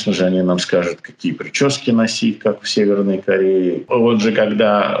 конечно же, они нам скажут, какие прически носить, как в Северной Корее. Он же,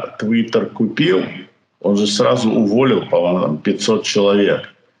 когда Твиттер купил, он же сразу уволил, по-моему, 500 человек,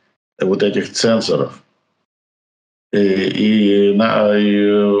 вот этих цензоров. И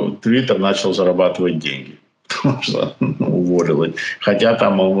Твиттер начал зарабатывать деньги. Потому что уволил их. Хотя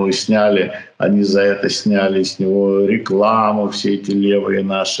там его сняли, они за это сняли с него рекламу, все эти левые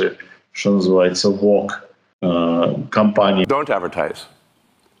наши, что называется, ВОК. Компании. Don't advertise.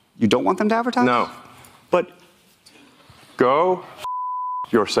 You don't want them to advertise? No. But go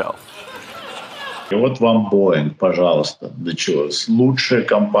yourself. И вот вам Боинг, пожалуйста. Для чего? Лучшая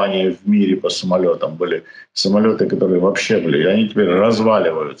компания в мире по самолетам. Были самолеты, которые вообще были. И они теперь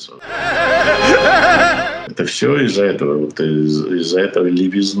разваливаются. Это все из-за этого, вот из-за этой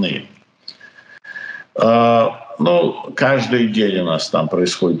левизны. Ну, каждый день у нас там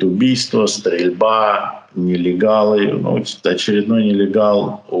происходит убийство, стрельба, нелегалы. Ну, очередной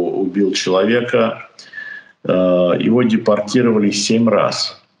нелегал убил человека. Его депортировали 7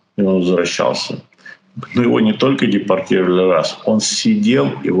 раз, и он возвращался. Но его не только депортировали раз, он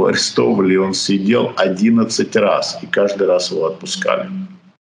сидел, его арестовывали, он сидел 11 раз, и каждый раз его отпускали.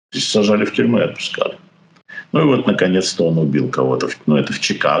 То есть сажали в тюрьму и отпускали. Ну и вот, наконец-то, он убил кого-то. Ну, это в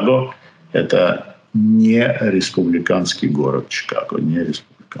Чикаго. Это не республиканский город Чикаго, не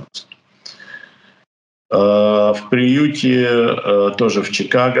республиканский. В приюте, тоже в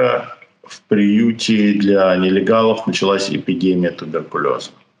Чикаго, в приюте для нелегалов началась эпидемия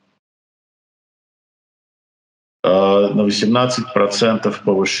туберкулеза. На 18%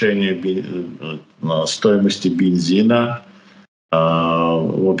 повышение стоимости бензина.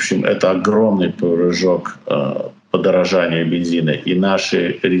 В общем, это огромный прыжок подорожания бензина. И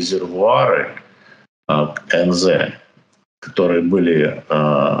наши резервуары НЗ, которые были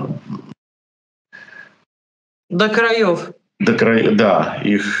до краев. Да,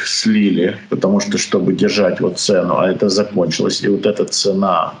 их слили, потому что, чтобы держать вот цену, а это закончилось, и вот эта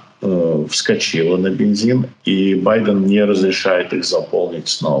цена вскочила на бензин, и Байден не разрешает их заполнить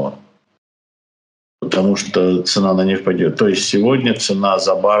снова, потому что цена на них пойдет. То есть сегодня цена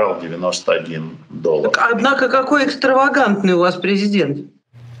за баррел $91. Так, однако какой экстравагантный у вас президент.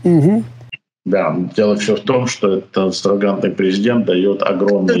 Угу. Да, дело все в том, что этот экстравагантный президент дает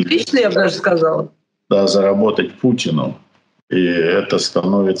огромные... Отлично, я бы даже сказала. Да, заработать Путину. И это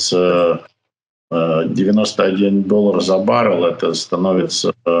становится $91 за баррел, это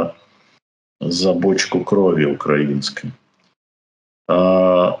становится за бочку крови украинской.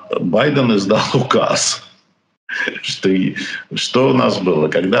 Байден издал указ. Что у нас было?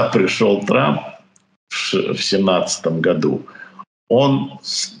 Когда пришел Трамп в 2017 году, он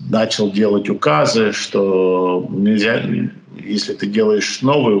начал делать указы, что нельзя, если ты делаешь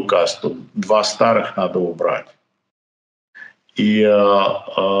новый указ, то 2 старых надо убрать. И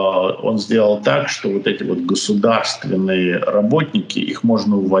он сделал так, что вот эти вот государственные работники, их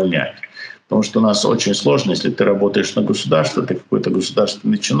можно увольнять. Потому что у нас очень сложно, если ты работаешь на государство, ты какой-то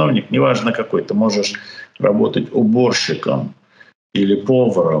государственный чиновник, неважно какой, ты можешь работать уборщиком или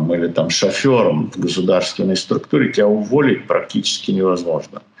поваром, или там шофером в государственной структуре, тебя уволить практически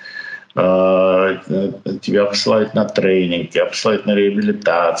невозможно. Тебя посылают на тренинг, тебя посылают на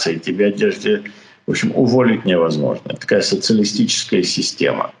реабилитацию, тебя держат... В общем, уволить невозможно. Это такая социалистическая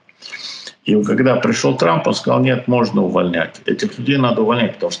система. И когда пришел Трамп, он сказал, нет, можно увольнять. Этих людей надо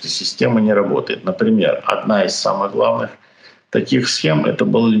увольнять, потому что система не работает. Например, одна из самых главных таких схем – это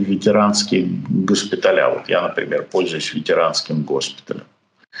были ветеранские госпиталя. Вот я, например, пользуюсь ветеранским госпиталем.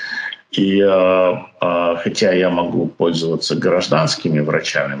 И хотя я могу пользоваться гражданскими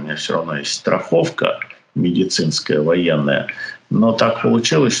врачами, у меня все равно есть страховка медицинская, военная. Но так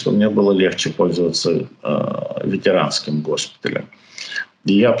получилось, что мне было легче пользоваться ветеранским госпиталем.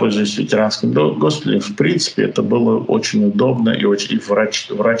 И я пользуюсь ветеранским госпиталем. В принципе, это было очень удобно, и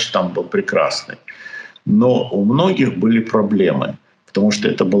врач там был прекрасный. Но у многих были проблемы, потому что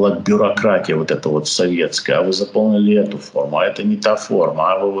это была бюрократия вот эта вот советская. А вы заполнили эту форму, а это не та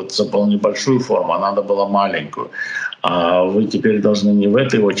форма. А вы вот заполнили большую форму, а надо было маленькую. А вы теперь должны не в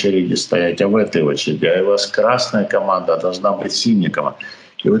этой очереди стоять, а в этой очереди. А у вас красная команда, а должна быть синяя команда.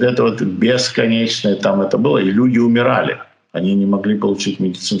 И вот это вот бесконечное там это было, и люди умирали. Они не могли получить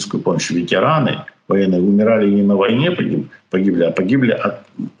медицинскую помощь. Ветераны военные умирали не на войне погибли, а погибли от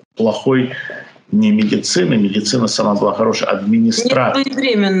плохой не медицины. Медицина сама была хорошая, администрация.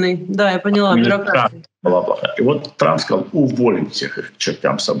 Временный, да, я поняла. Администрация была плохая. И вот Трамп сказал, уволим всех их к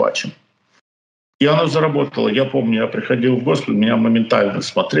чертям собачьим. И оно заработало. Я помню, я приходил в госпиталь, меня моментально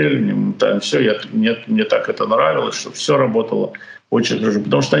смотрели, моментально все. Мне так это нравилось, что все работало очень хорошо.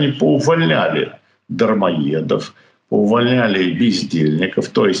 Потому что они поувольняли дармоедов, поувольняли бездельников.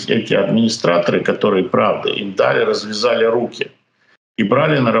 То есть эти администраторы, которые, правда, им дали, развязали руки и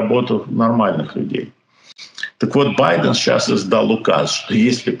брали на работу нормальных людей. Так вот, Байден сейчас издал указ, что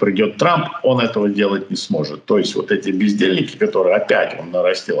если придет Трамп, он этого делать не сможет. То есть вот эти бездельники, которые опять, он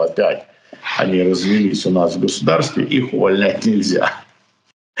нарастил опять, они развелись у нас в государстве, их увольнять нельзя.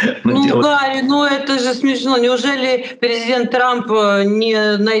 Гарри, это же смешно. Неужели президент Трамп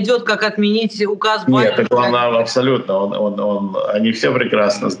не найдет, как отменить указ Байдена? Нет, он абсолютно. Они все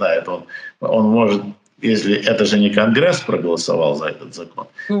прекрасно знают. Он может, если это же не Конгресс проголосовал за этот закон.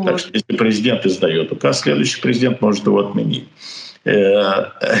 Так что если президент издает указ, следующий президент может его отменить.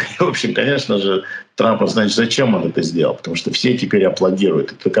 В общем, конечно же, Трампу, значит, зачем он это сделал? Потому что все теперь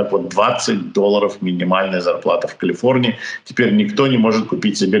аплодируют. Это как вот $20 минимальная зарплата в Калифорнии. Теперь никто не может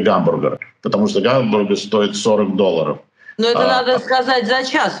купить себе гамбургер, потому что гамбургер стоит $40. Но это надо сказать за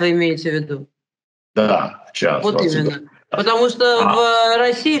час, вы имеете в виду? Да, в час. Вот именно. Потому что в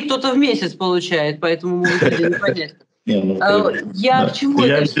России кто-то в месяц получает, поэтому могут люди не понять. Я к чему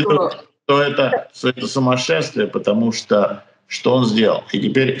это все? Это сумасшествие, потому что он сделал. И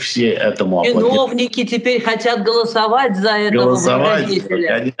теперь все этому аплодируют. Чиновники теперь хотят голосовать за этого. Голосовать,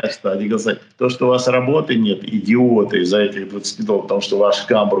 конечно, они голосуют. То, что у вас работы нет, идиоты из-за этих $20, потому что ваш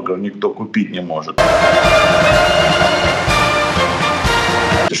гамбургер никто купить не может.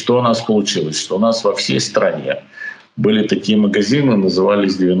 Что у нас получилось? Что у нас во всей стране были такие магазины,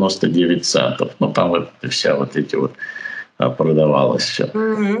 назывались 99 центов. Там вся эти продавалось все.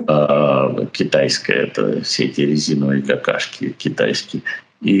 Китайское, это все эти резиновые какашки китайские.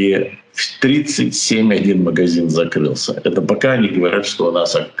 И в 37 один магазин закрылся. Это пока они говорят, что у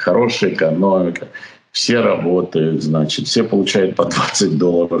нас хорошая экономика, все работают, значит, все получают по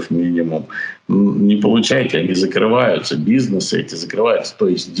 $20 минимум. Не получаете, они закрываются, бизнесы эти закрываются. То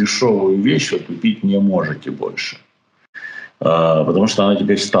есть дешевую вещь вы купить не можете больше. Потому что она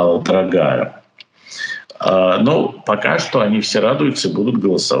теперь стала дорогая. Но пока что они все радуются и будут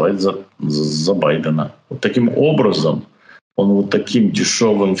голосовать за Байдена. Вот таким образом, он вот таким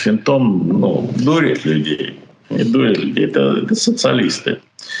дешевым финтом дурит людей. Не дурит людей, это социалисты.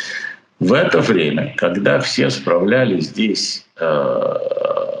 В это время, когда все справляли здесь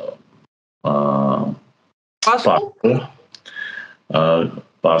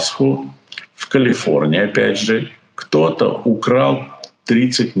Пасху, в Калифорнии, опять же, кто-то украл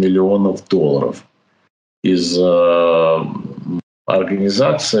 $30 миллионов из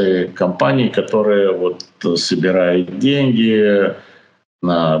организации, компаний, которые собирают деньги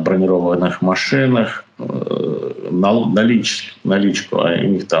на бронированных машинах, наличку, у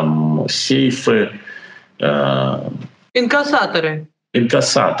них там сейфы. Инкассаторы.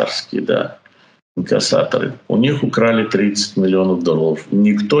 Инкассаторские, да. Инкассаторы. У них украли $30 миллионов.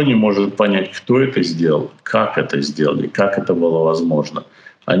 Никто не может понять, кто это сделал, как это сделали, как это было возможно.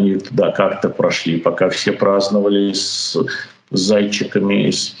 Они туда как-то прошли, пока все праздновали с зайчиками,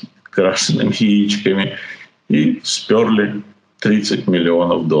 с красными яичками, и сперли $30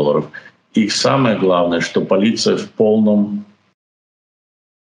 миллионов. И самое главное, что полиция в полном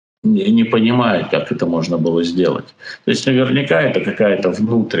не понимает, как это можно было сделать. То есть наверняка это какая-то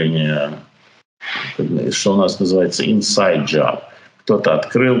внутренняя, что у нас называется inside job. Кто-то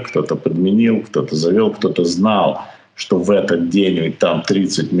открыл, кто-то подменил, кто-то завел, кто-то знал, что в этот день там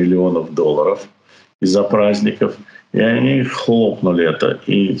 $30 миллионов из-за праздников. И они хлопнули это,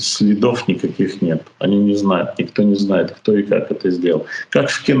 и следов никаких нет. Они не знают, никто не знает, кто и как это сделал. Как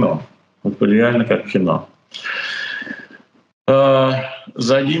в кино. Реально как в кино.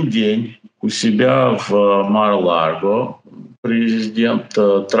 За один день у себя в Мар-Ларго президент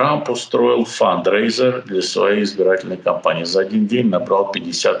Трамп устроил фандрейзер для своей избирательной кампании. За один день набрал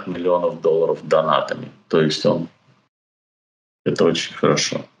 $50 миллионов донатами. То есть это очень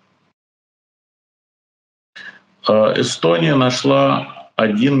хорошо. Эстония нашла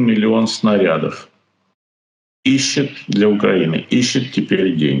 1 миллион снарядов. Ищет для Украины. Ищет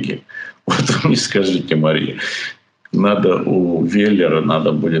теперь деньги. Вот вы мне скажите, Мария, надо у Веллера, у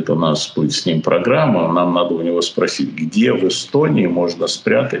нас будет с ним программа, нам надо у него спросить, где в Эстонии можно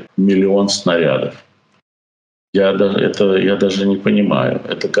спрятать 1 миллион снарядов. Я даже не понимаю.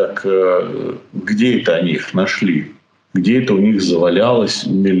 Это как, где это они их нашли? Где это у них завалялось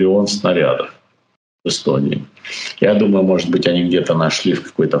 1 миллион снарядов в Эстонии? Я думаю, может быть, они где-то нашли в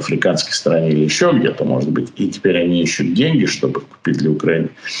какой-то африканской стране или еще где-то, может быть, и теперь они ищут деньги, чтобы купить для Украины.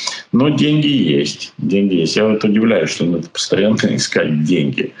 Но деньги есть. Я удивляюсь, что надо постоянно искать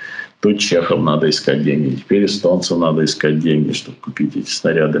деньги. то чехам надо искать деньги, теперь эстонцам надо искать деньги, чтобы купить эти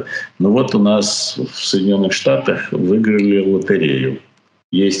снаряды. Ну вот у нас в Соединенных Штатах выиграли лотерею.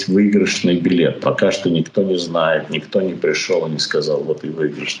 Есть выигрышный билет. Пока что никто не знает, никто не пришел и не сказал, вот и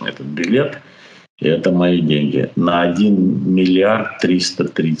выигрышный этот билет, и это мои деньги. На 1 миллиард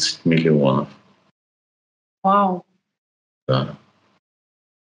 330 миллионов. Вау. Да.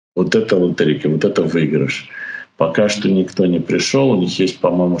 Вот это лотерейка, вот это выигрыш. Пока что никто не пришел, у них есть,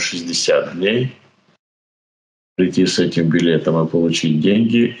 по-моему, 60 дней прийти с этим билетом и получить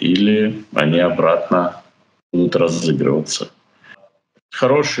деньги, или они обратно будут разыгрываться.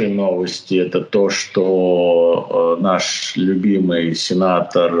 Хорошие новости – это то, что наш любимый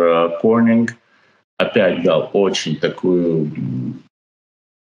сенатор Cornyn опять дал очень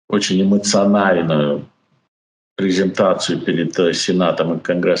эмоциональную презентацию перед Сенатом и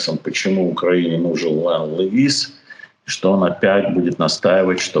Конгрессом, почему Украине нужен Lend-Lease, что он опять будет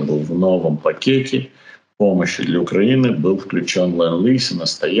настаивать, чтобы в новом пакете помощи для Украины был включен Lend-Lease,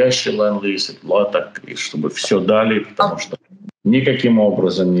 настоящий Lend-Lease, и чтобы все дали, потому что никаким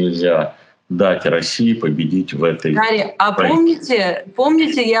образом нельзя дать России победить в этой Гари, а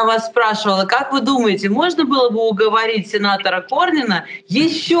помните, я вас спрашивала, как вы думаете, можно было бы уговорить сенатора Cornyn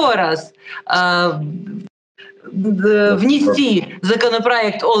еще раз внести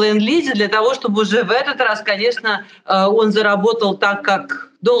законопроект о Lend-Lease для того, чтобы уже в этот раз, конечно, он заработал так, как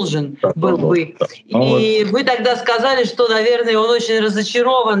должен был бы. И вы тогда сказали, что, наверное, он очень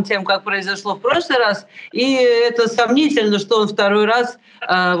разочарован тем, как произошло в прошлый раз, и это сомнительно, что он второй раз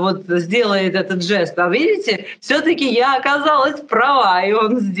вот сделает этот жест. А видите, все-таки я оказалась права, и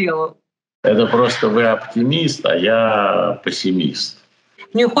он сделал. Это просто вы оптимист, а я пессимист.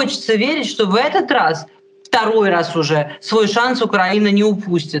 Мне хочется верить, что в этот раз, второй раз уже, свой шанс Украина не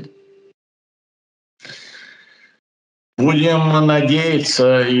упустит. Будем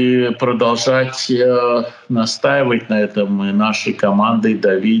надеяться и продолжать настаивать на этом, и нашей командой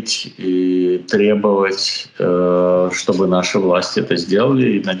давить и требовать, чтобы наши власти это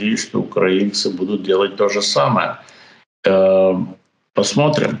сделали. И надеюсь, что украинцы будут делать то же самое.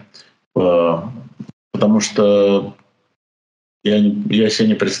 Посмотрим. Потому что я себе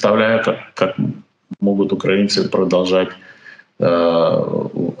не представляю, как могут украинцы продолжать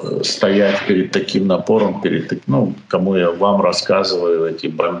стоять перед таким напором, кому я вам рассказываю, эти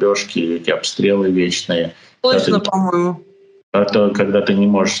бомбежки, эти обстрелы вечные. Точно, по-моему. Это когда ты не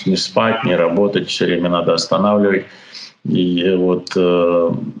можешь ни спать, ни работать, все время надо останавливать. И вот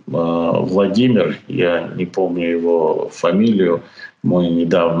Владимир, я не помню его фамилию, мы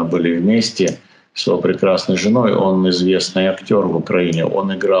недавно были вместе с его прекрасной женой, он известный актер в Украине,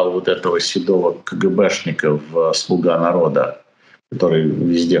 он играл вот этого седого КГБшника в «Слуга народа», который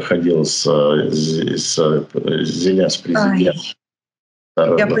везде ходил с президентом.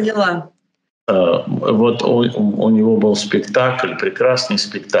 Я поняла. Вот у него был спектакль, прекрасный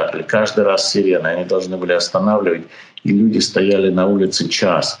спектакль. Каждый раз сирены. Они должны были останавливать. И люди стояли на улице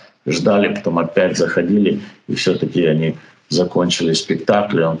час, ждали, потом опять заходили. И все-таки они закончили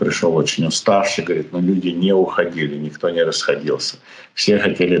спектакль. И он пришел очень уставший. Говорит, люди не уходили, никто не расходился. Все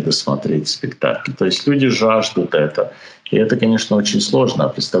хотели досмотреть спектакль. То есть люди жаждут это. И это, конечно, очень сложно.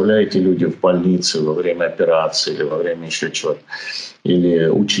 Представляете, люди в больнице во время операции или во время еще чего-то. Или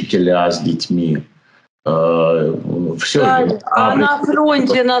учителя с детьми. Все. А на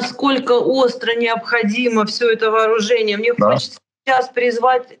фронте насколько остро необходимо все это вооружение? Мне хочется сейчас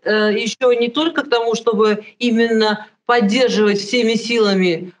призвать еще не только к тому, чтобы именно поддерживать всеми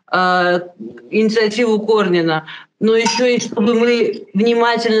силами инициативу Cornyn, но еще и чтобы мы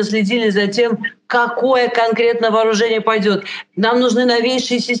внимательно следили за тем, какое конкретно вооружение пойдет. Нам нужны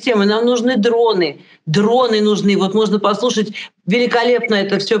новейшие системы, нам нужны дроны. Дроны нужны. Вот можно послушать, великолепно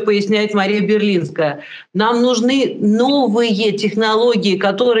это все поясняет Мария Берлинская. Нам нужны новые технологии,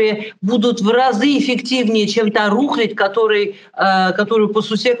 которые будут в разы эффективнее, чем та рухлядь, которую по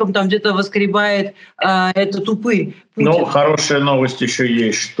сусекам там где-то воскребает этот упырь. Ну, хорошая новость еще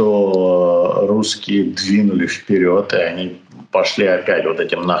есть, что русские двинули вперед, и они пошли опять вот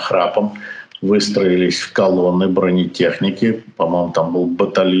этим нахрапом, выстроились в колонны бронетехники. По-моему, там был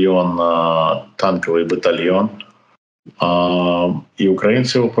батальон, танковый батальон. И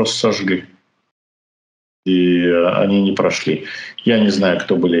украинцы его просто сожгли. И они не прошли. Я не знаю,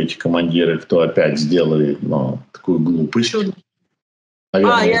 кто были эти командиры, кто опять сделали такую глупость.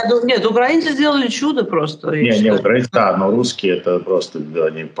 Наверное, нет, украинцы сделали чудо просто. Не украинцы, но русские это просто,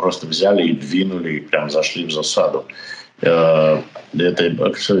 они просто взяли и двинули, и прям зашли в засаду. Это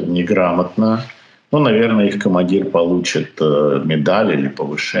абсолютно неграмотно. Наверное, их командир получит медаль или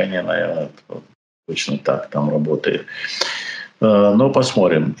повышение, наверное, точно так там работает. Но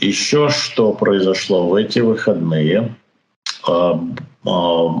посмотрим. Еще что произошло в эти выходные.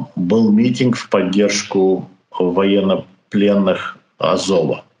 Был митинг в поддержку военнопленных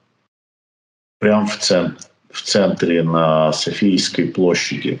Азова. Прямо в центре на Софийской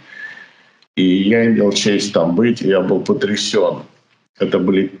площади. И я имел честь там быть, и я был потрясен. Это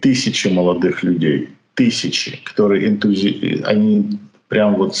были тысячи молодых людей. Тысячи, которые они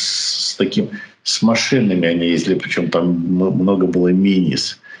прям вот с машинами они ездили, причем там много было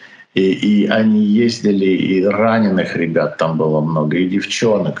минис. И они ездили, и раненых ребят там было много, и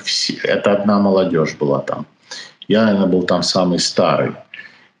девчонок. Это одна молодежь была там. Я, наверное, был там самый старый.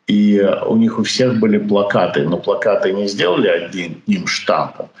 И у них у всех были плакаты. Но плакаты не сделали одним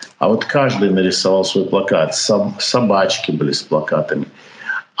штампом, а вот каждый нарисовал свой плакат. Собачки были с плакатами.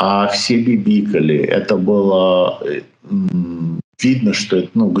 А все бибикали. Это было видно, что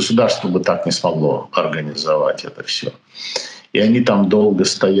государство бы так не смогло организовать это все. И они там долго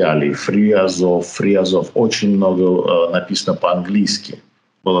стояли. Free Azov, Free Azov. Очень много написано по-английски.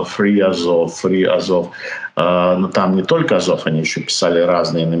 Было Free Azov, Free Azov. Но там не только Азов, они еще писали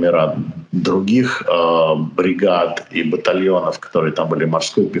разные номера других бригад и батальонов, которые там были,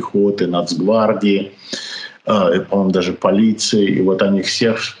 морской пехоты, нацгвардии, и, по-моему, даже полиции. И вот они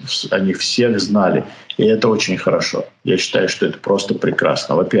всех знали. И это очень хорошо. Я считаю, что это просто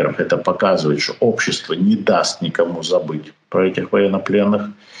прекрасно. Во-первых, это показывает, что общество не даст никому забыть про этих военнопленных.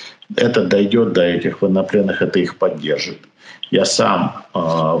 Это дойдет до этих военнопленных, это их поддержит. Я сам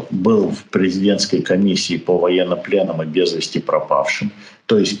был в президентской комиссии по военнопленным и без вести пропавшим.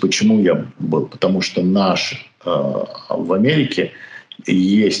 То есть почему я был? Потому что в Америке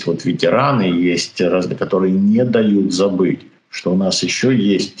есть вот ветераны, есть разные, которые не дают забыть, что у нас еще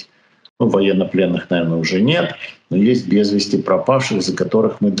есть, военнопленных, наверное, уже нет, но есть без вести пропавших, за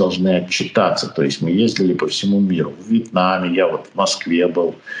которых мы должны отчитаться. То есть мы ездили по всему миру. В Вьетнаме, я вот в Москве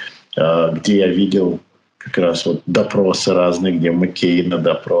был, где я видел как раз вот допросы разные, где Маккейна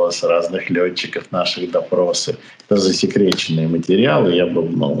допрос, разных летчиков наших допросы. Это засекреченные материалы,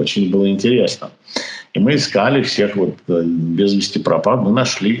 очень было интересно. И мы искали всех вот без вести пропавших, мы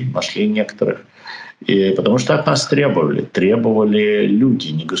нашли некоторых. И потому что от нас требовали люди,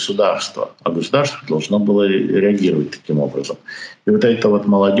 не государство. А государство должно было реагировать таким образом. И вот эта вот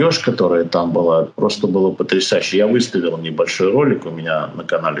молодежь, которая там была, просто было потрясающе. Я выставил небольшой ролик, у меня на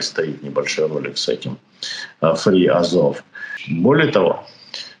канале стоит небольшой ролик с этим Free Azov. Более того,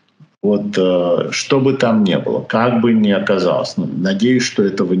 вот что бы там ни было, как бы ни оказалось, надеюсь, что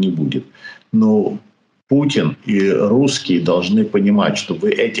этого не будет. Но Путин и русские должны понимать, что вы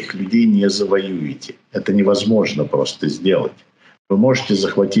этих людей не завоюете. Это невозможно просто сделать. Вы можете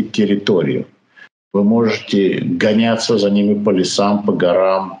захватить территорию. Вы можете гоняться за ними по лесам, по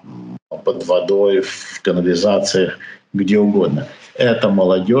горам, под водой, в канализациях, где угодно. Эта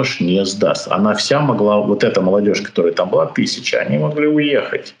молодежь не сдаст. Она вся могла, вот эта молодежь, которая там была, 1000, они могли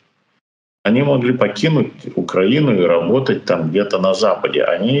уехать. Они могли покинуть Украину и работать там где-то на Западе.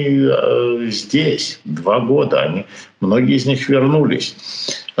 Они здесь 2 года. Многие из них вернулись.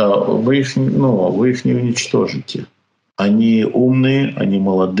 Вы их не уничтожите. Они умные, они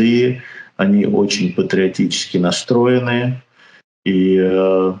молодые, они очень патриотически настроенные. И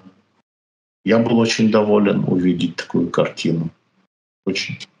я был очень доволен увидеть такую картину.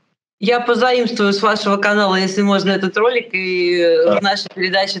 Очень. Я позаимствую с вашего канала, если можно, этот ролик, и в нашей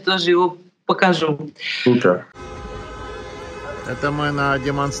передаче тоже его покажу. Супер. Это мы на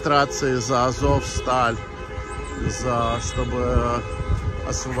демонстрации за Азовсталь, чтобы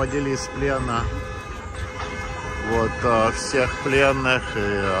освободили из плена всех пленных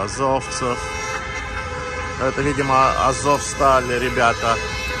и азовцев. Это, видимо, Азовсталь, ребята.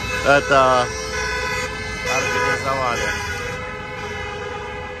 Это организовали.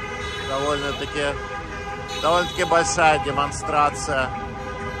 Довольно-таки большая демонстрация.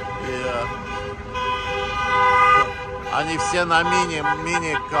 И они все на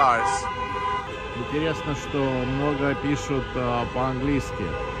мини-карс. Интересно, что много пишут по-английски.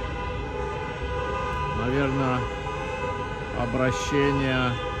 Наверное,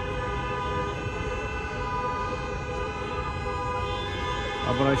 обращение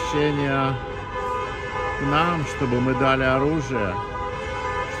к нам, чтобы мы дали оружие,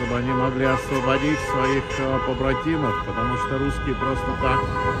 чтобы они могли освободить своих побратимов, потому что русские просто так их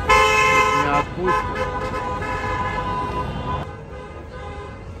не отпустят.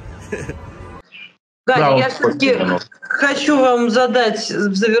 Гарри, я все-таки хочу вам задать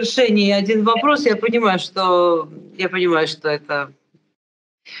в завершении один вопрос. Я понимаю, что это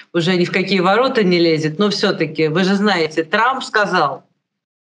уже ни в какие ворота не лезет, но все-таки вы же знаете, Трамп сказал,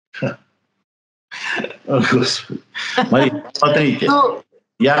 Господи. Мария, смотрите,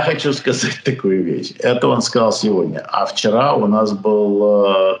 я хочу сказать такую вещь. Это он сказал сегодня. А вчера у нас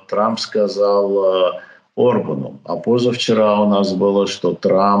был, Трамп сказал Орбану. А позавчера у нас было, что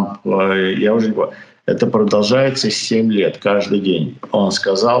Трамп, я уже не помню, это продолжается 7 лет, каждый день. Он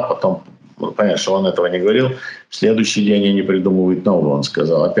сказал, потом, понятно, что он этого не говорил, в следующий день они придумывают нового, он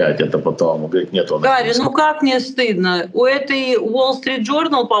сказал. Опять это потом, он говорит, нет, он... Гарри, ну как не стыдно? У этой Wall Street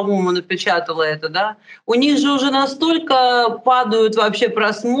Journal, по-моему, напечатала это, да? У них же уже настолько падают вообще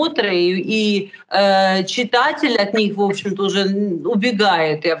просмотры, и читатель от них, в общем-то, уже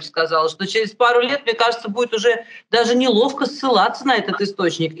убегает, я бы сказала, что через пару лет, мне кажется, будет уже даже неловко ссылаться на этот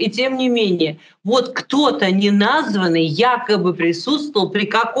источник. И тем не менее, вот кто-то неназванный якобы присутствовал при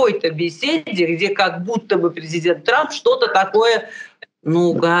какой-то беседе, где как будто бы президент Трамп что-то такое...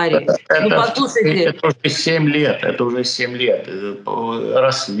 Ну, Гарри, послушайте. Это уже 7 лет, это уже 7 лет.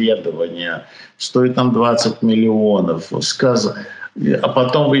 Расследование стоит нам 20 миллионов. А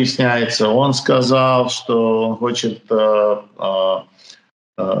потом выясняется, он сказал, что он хочет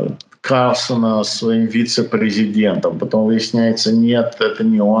Карлсона своим вице-президентом. Потом выясняется, нет, это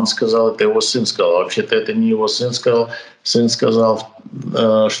не он сказал, это его сын сказал. Вообще-то это не его сын сказал. Сын сказал,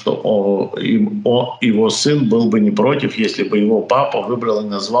 что его сын был бы не против, если бы его папа выбрал и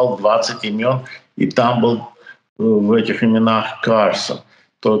назвал 20 имен, и там был в этих именах Карсон.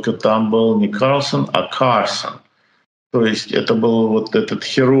 Только там был не Карлсон, а Карсон. То есть это был вот этот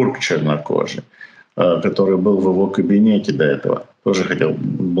хирург чернокожий, который был в его кабинете до этого. Тоже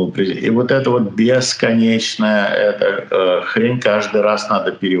был президент. И вот это вот бесконечная хрень каждый раз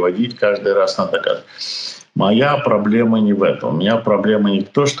надо переводить, каждый раз надо доказывать. Моя проблема не в этом. У меня проблема не в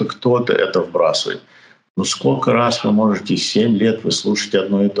том, что кто-то это вбрасывает. Ну сколько раз вы можете, 7 лет вы слушаете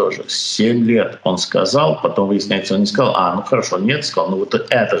одно и то же. 7 лет он сказал, потом выясняется, он не сказал. Ну хорошо, нет, сказал, ну вот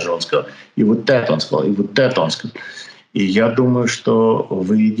это же он сказал. И вот это он сказал, и вот это он сказал. И я думаю, что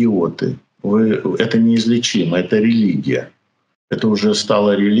вы идиоты. Это неизлечимо, это религия. Это уже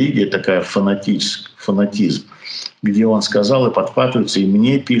стала религия, такая фанатизм, где он сказал, и подхватываются, и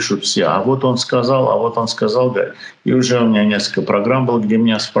мне пишут все, а вот он сказал, да. И уже у меня несколько программ было, где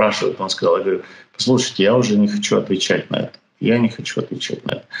меня спрашивают, он сказал, я говорю, послушайте, я уже не хочу отвечать на это. Я не хочу отвечать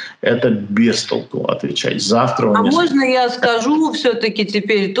на это. Это без толку отвечать. Завтра у меня... можно я скажу все-таки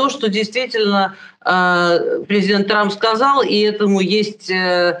теперь то, что действительно президент Трамп сказал, и этому есть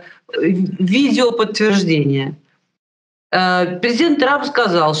видео подтверждение. Президент Трамп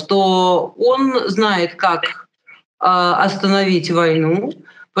сказал, что он знает, как остановить войну,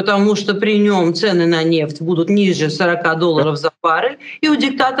 потому что при нем цены на нефть будут ниже $40 за баррель, и у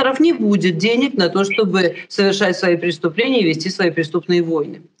диктаторов не будет денег на то, чтобы совершать свои преступления и вести свои преступные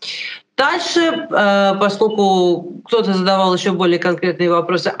войны. Дальше, поскольку кто-то задавал еще более конкретные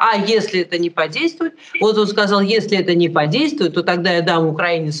вопросы, а если это не подействует, вот он сказал, если это не подействует, то тогда я дам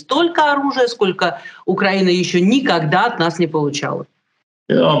Украине столько оружия, сколько Украина еще никогда от нас не получала.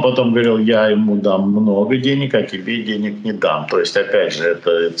 И он потом говорил, я ему дам много денег, а тебе денег не дам. То есть, опять же,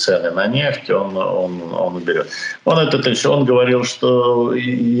 это цены на нефть, он берет. Он говорил, что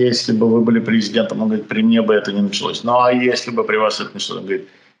если бы вы были президентом, он говорит, при мне бы это не началось. Ну а если бы при вас это началось, он говорит,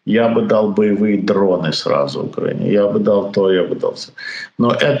 я бы дал боевые дроны сразу Украине, я бы дал то, я бы дал все.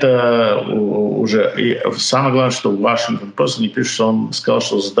 Но это уже... И самое главное, что Вашингтон просто не пишет, что он сказал,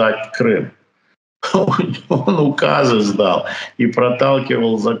 что сдать Крым. Он указы сдал и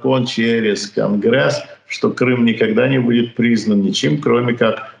проталкивал закон через Конгресс, что Крым никогда не будет признан ничем, кроме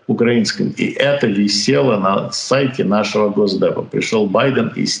как украинским. И это висело на сайте нашего Госдепа. Пришел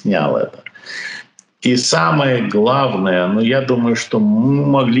Байден и снял это. И самое главное, я думаю, что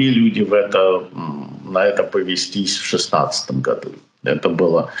могли люди на это повестись в 2016 году. Это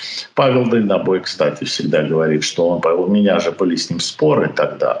было... Павел Дальнобой, кстати, всегда говорит, что у меня же были с ним споры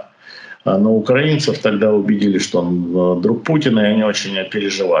тогда. Но украинцев тогда убедили, что он друг Путина, и они очень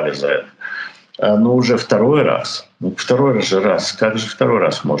переживали за это. Но уже второй раз, как же второй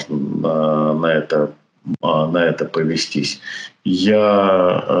раз можно на это повестись?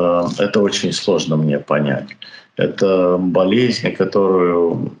 Это очень сложно мне понять. Это болезнь,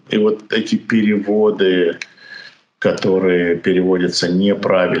 которую... И вот эти переводы, которые переводятся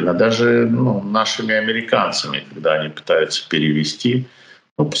неправильно, даже нашими американцами, когда они пытаются перевести...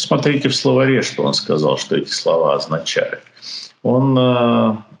 посмотрите в словаре, что он сказал, что эти слова означают. Он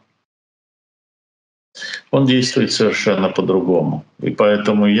действует совершенно по-другому. И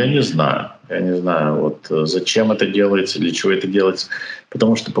поэтому я не знаю, зачем это делается, для чего это делается.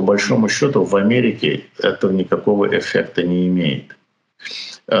 Потому что, по большому счету, в Америке этого никакого эффекта не имеет.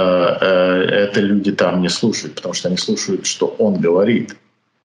 Это люди там не слушают, потому что они слушают, что он говорит.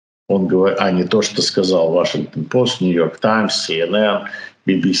 Он говорит, а не то, что сказал Washington Post, New York Times, CNN,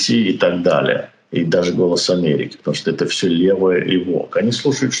 BBC и так далее. И даже «Голос Америки», потому что это все левое и ВОК. Они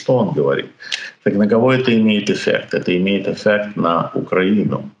слушают, что он говорит. Так на кого это имеет эффект? Это имеет эффект на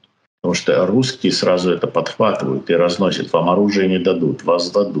Украину. Потому что русские сразу это подхватывают и разносят. Вам оружие не дадут,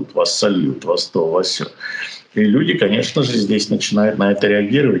 вас сольют, вас то, вас все. И люди, конечно же, здесь начинают на это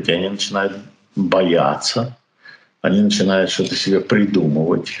реагировать, и они начинают бояться, они начинают что-то себе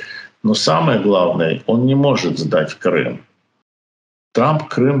придумывать. Но самое главное, он не может сдать Крым. Трамп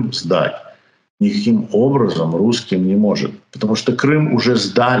Крым сдать никаким образом русским не может, потому что Крым уже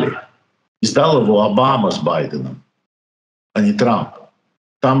сдали. Сдал его Обама с Байденом, а не Трамп.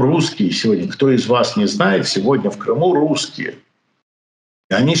 Там русские сегодня, кто из вас не знает, сегодня в Крыму русские.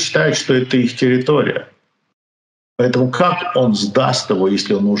 И они считают, что это их территория. Поэтому как он сдаст его,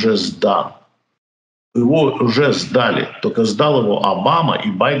 если он уже сдан? Его уже сдали, только сдал его Обама, и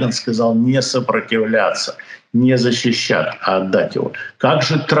Байден сказал не сопротивляться, не защищать, а отдать его. Как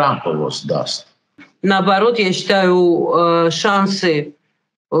же Трамп его сдаст? Наоборот, я считаю, шансы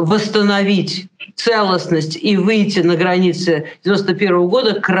восстановить целостность и выйти на границы 1991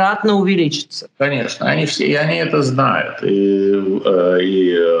 года кратно увеличатся. Конечно, они все, и они это знают. И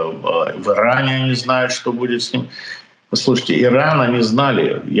в Иране они знают, что будет с ним. Послушайте, Иран они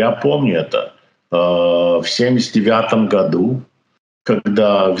знали, я помню это, в 1979 году,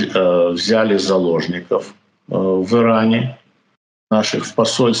 когда взяли заложников в Иране, наших в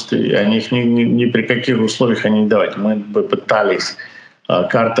посольстве, и они их ни при каких условиях они не давать. Мы попытались,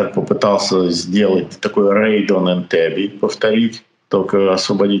 Картер попытался сделать такой рейд on Энтебе, повторить, только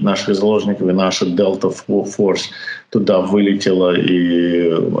освободить наших заложников, и наша Delta Force туда вылетела, и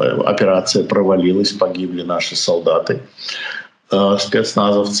операция провалилась, погибли наши солдаты,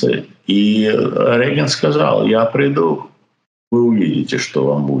 спецназовцы. И Рейган сказал, я приду, вы увидите, что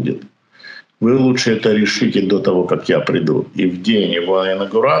вам будет. Вы лучше это решите до того, как я приду. И в день его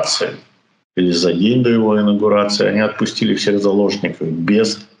инаугурации, или за день до его инаугурации, они отпустили всех заложников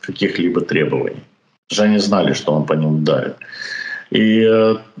без каких-либо требований. Потому что они знали, что он по ним ударит. И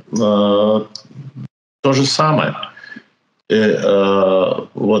то же самое.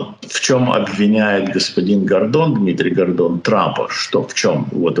 Вот в чем обвиняет господин Гордон, Дмитрий Гордон, Трампа, что в чем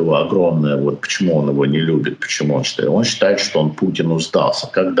вот его огромное, вот почему он его не любит, почему он считает. Он считает, что он Путину сдался.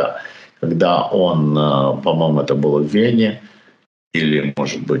 Когда он, по-моему, это было в Вене, или,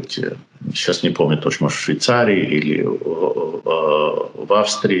 может быть, сейчас не помню точно, в Швейцарии или в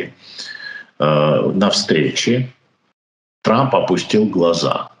Австрии, на встрече, Трамп опустил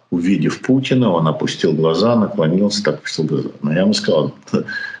глаза. Увидев Путина, он опустил глаза, наклонился, так опустил глаза. Но я ему сказал,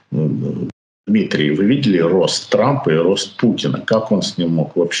 Дмитрий, вы видели рост Трампа и рост Путина? Как он с ним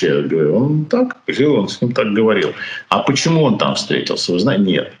мог вообще говорить? Он так жил, он с ним так говорил. А почему он там встретился? Вы знаете,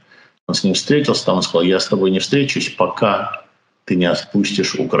 нет. Он с ним встретился, там он сказал, я с тобой не встречусь, пока ты не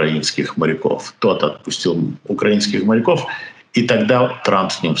отпустишь украинских моряков. Тот отпустил украинских моряков, и тогда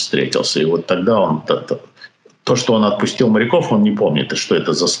Трамп с ним встретился. И вот тогда он... То, что он отпустил моряков, он не помнит, и что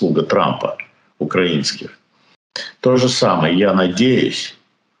это заслуга Трампа, украинских. То же самое, я надеюсь,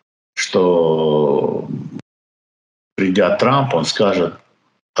 что придя Трамп, он скажет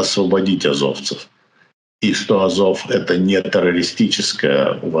освободить азовцев. И что Азов — это не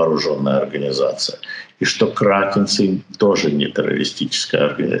террористическая вооруженная организация. И что кракенцы тоже не террористическая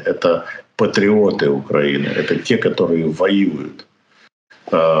организация. Это патриоты Украины. Это те, которые воюют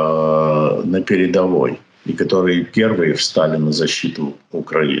на передовой. И которые первые встали на защиту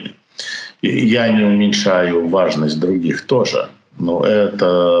Украины. И я не уменьшаю важность других тоже. Но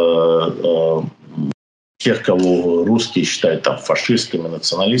это тех, кого русские считают там фашистами,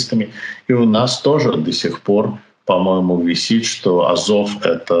 националистами. И у нас тоже до сих пор, по-моему, висит, что Азов —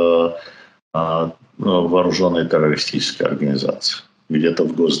 это вооруженная террористическая организация. Где-то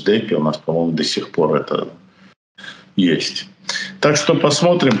в Госдепе у нас, по-моему, до сих пор это есть. Так что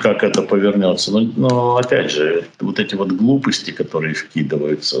посмотрим, как это повернется. Но опять же, вот эти вот глупости, которые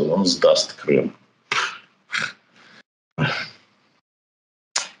вкидываются, он сдаст Крым.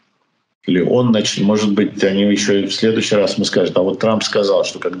 Или он начнет, может быть, они еще и в следующий раз мы скажем, а вот Трамп сказал,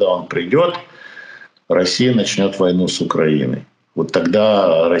 что когда он придет, Россия начнет войну с Украиной. Вот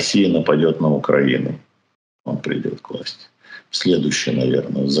тогда Россия нападет на Украину. Он придет к власти. Следующий,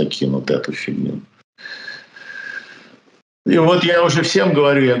 наверное, закинут эту фигню. И вот я уже всем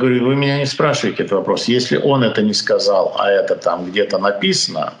говорю, вы меня не спрашиваете этот вопрос. Если он это не сказал, а это там где-то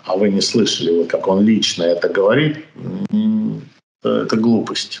написано, а вы не слышали, вот как он лично это говорит, это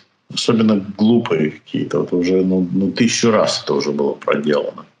глупость. Особенно глупые какие-то. Вот уже 1000 раз это уже было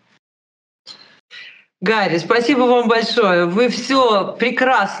проделано. Гарри, спасибо вам большое. Вы все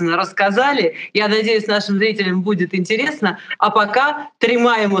прекрасно рассказали. Я надеюсь, нашим зрителям будет интересно. А пока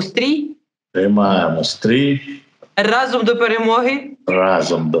тримаємо стрій. Тримаємо стрій. Разом до перемоги.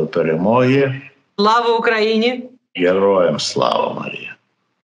 Разом до перемоги. Слава Україні. Героям слава, Марія.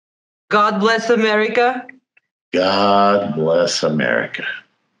 God bless America. God bless America.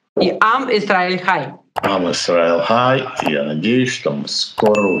 И Ам Исраэль Хай. Ам Исраэль Хай. И я надеюсь, что мы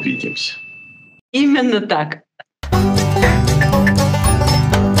скоро увидимся. Именно так.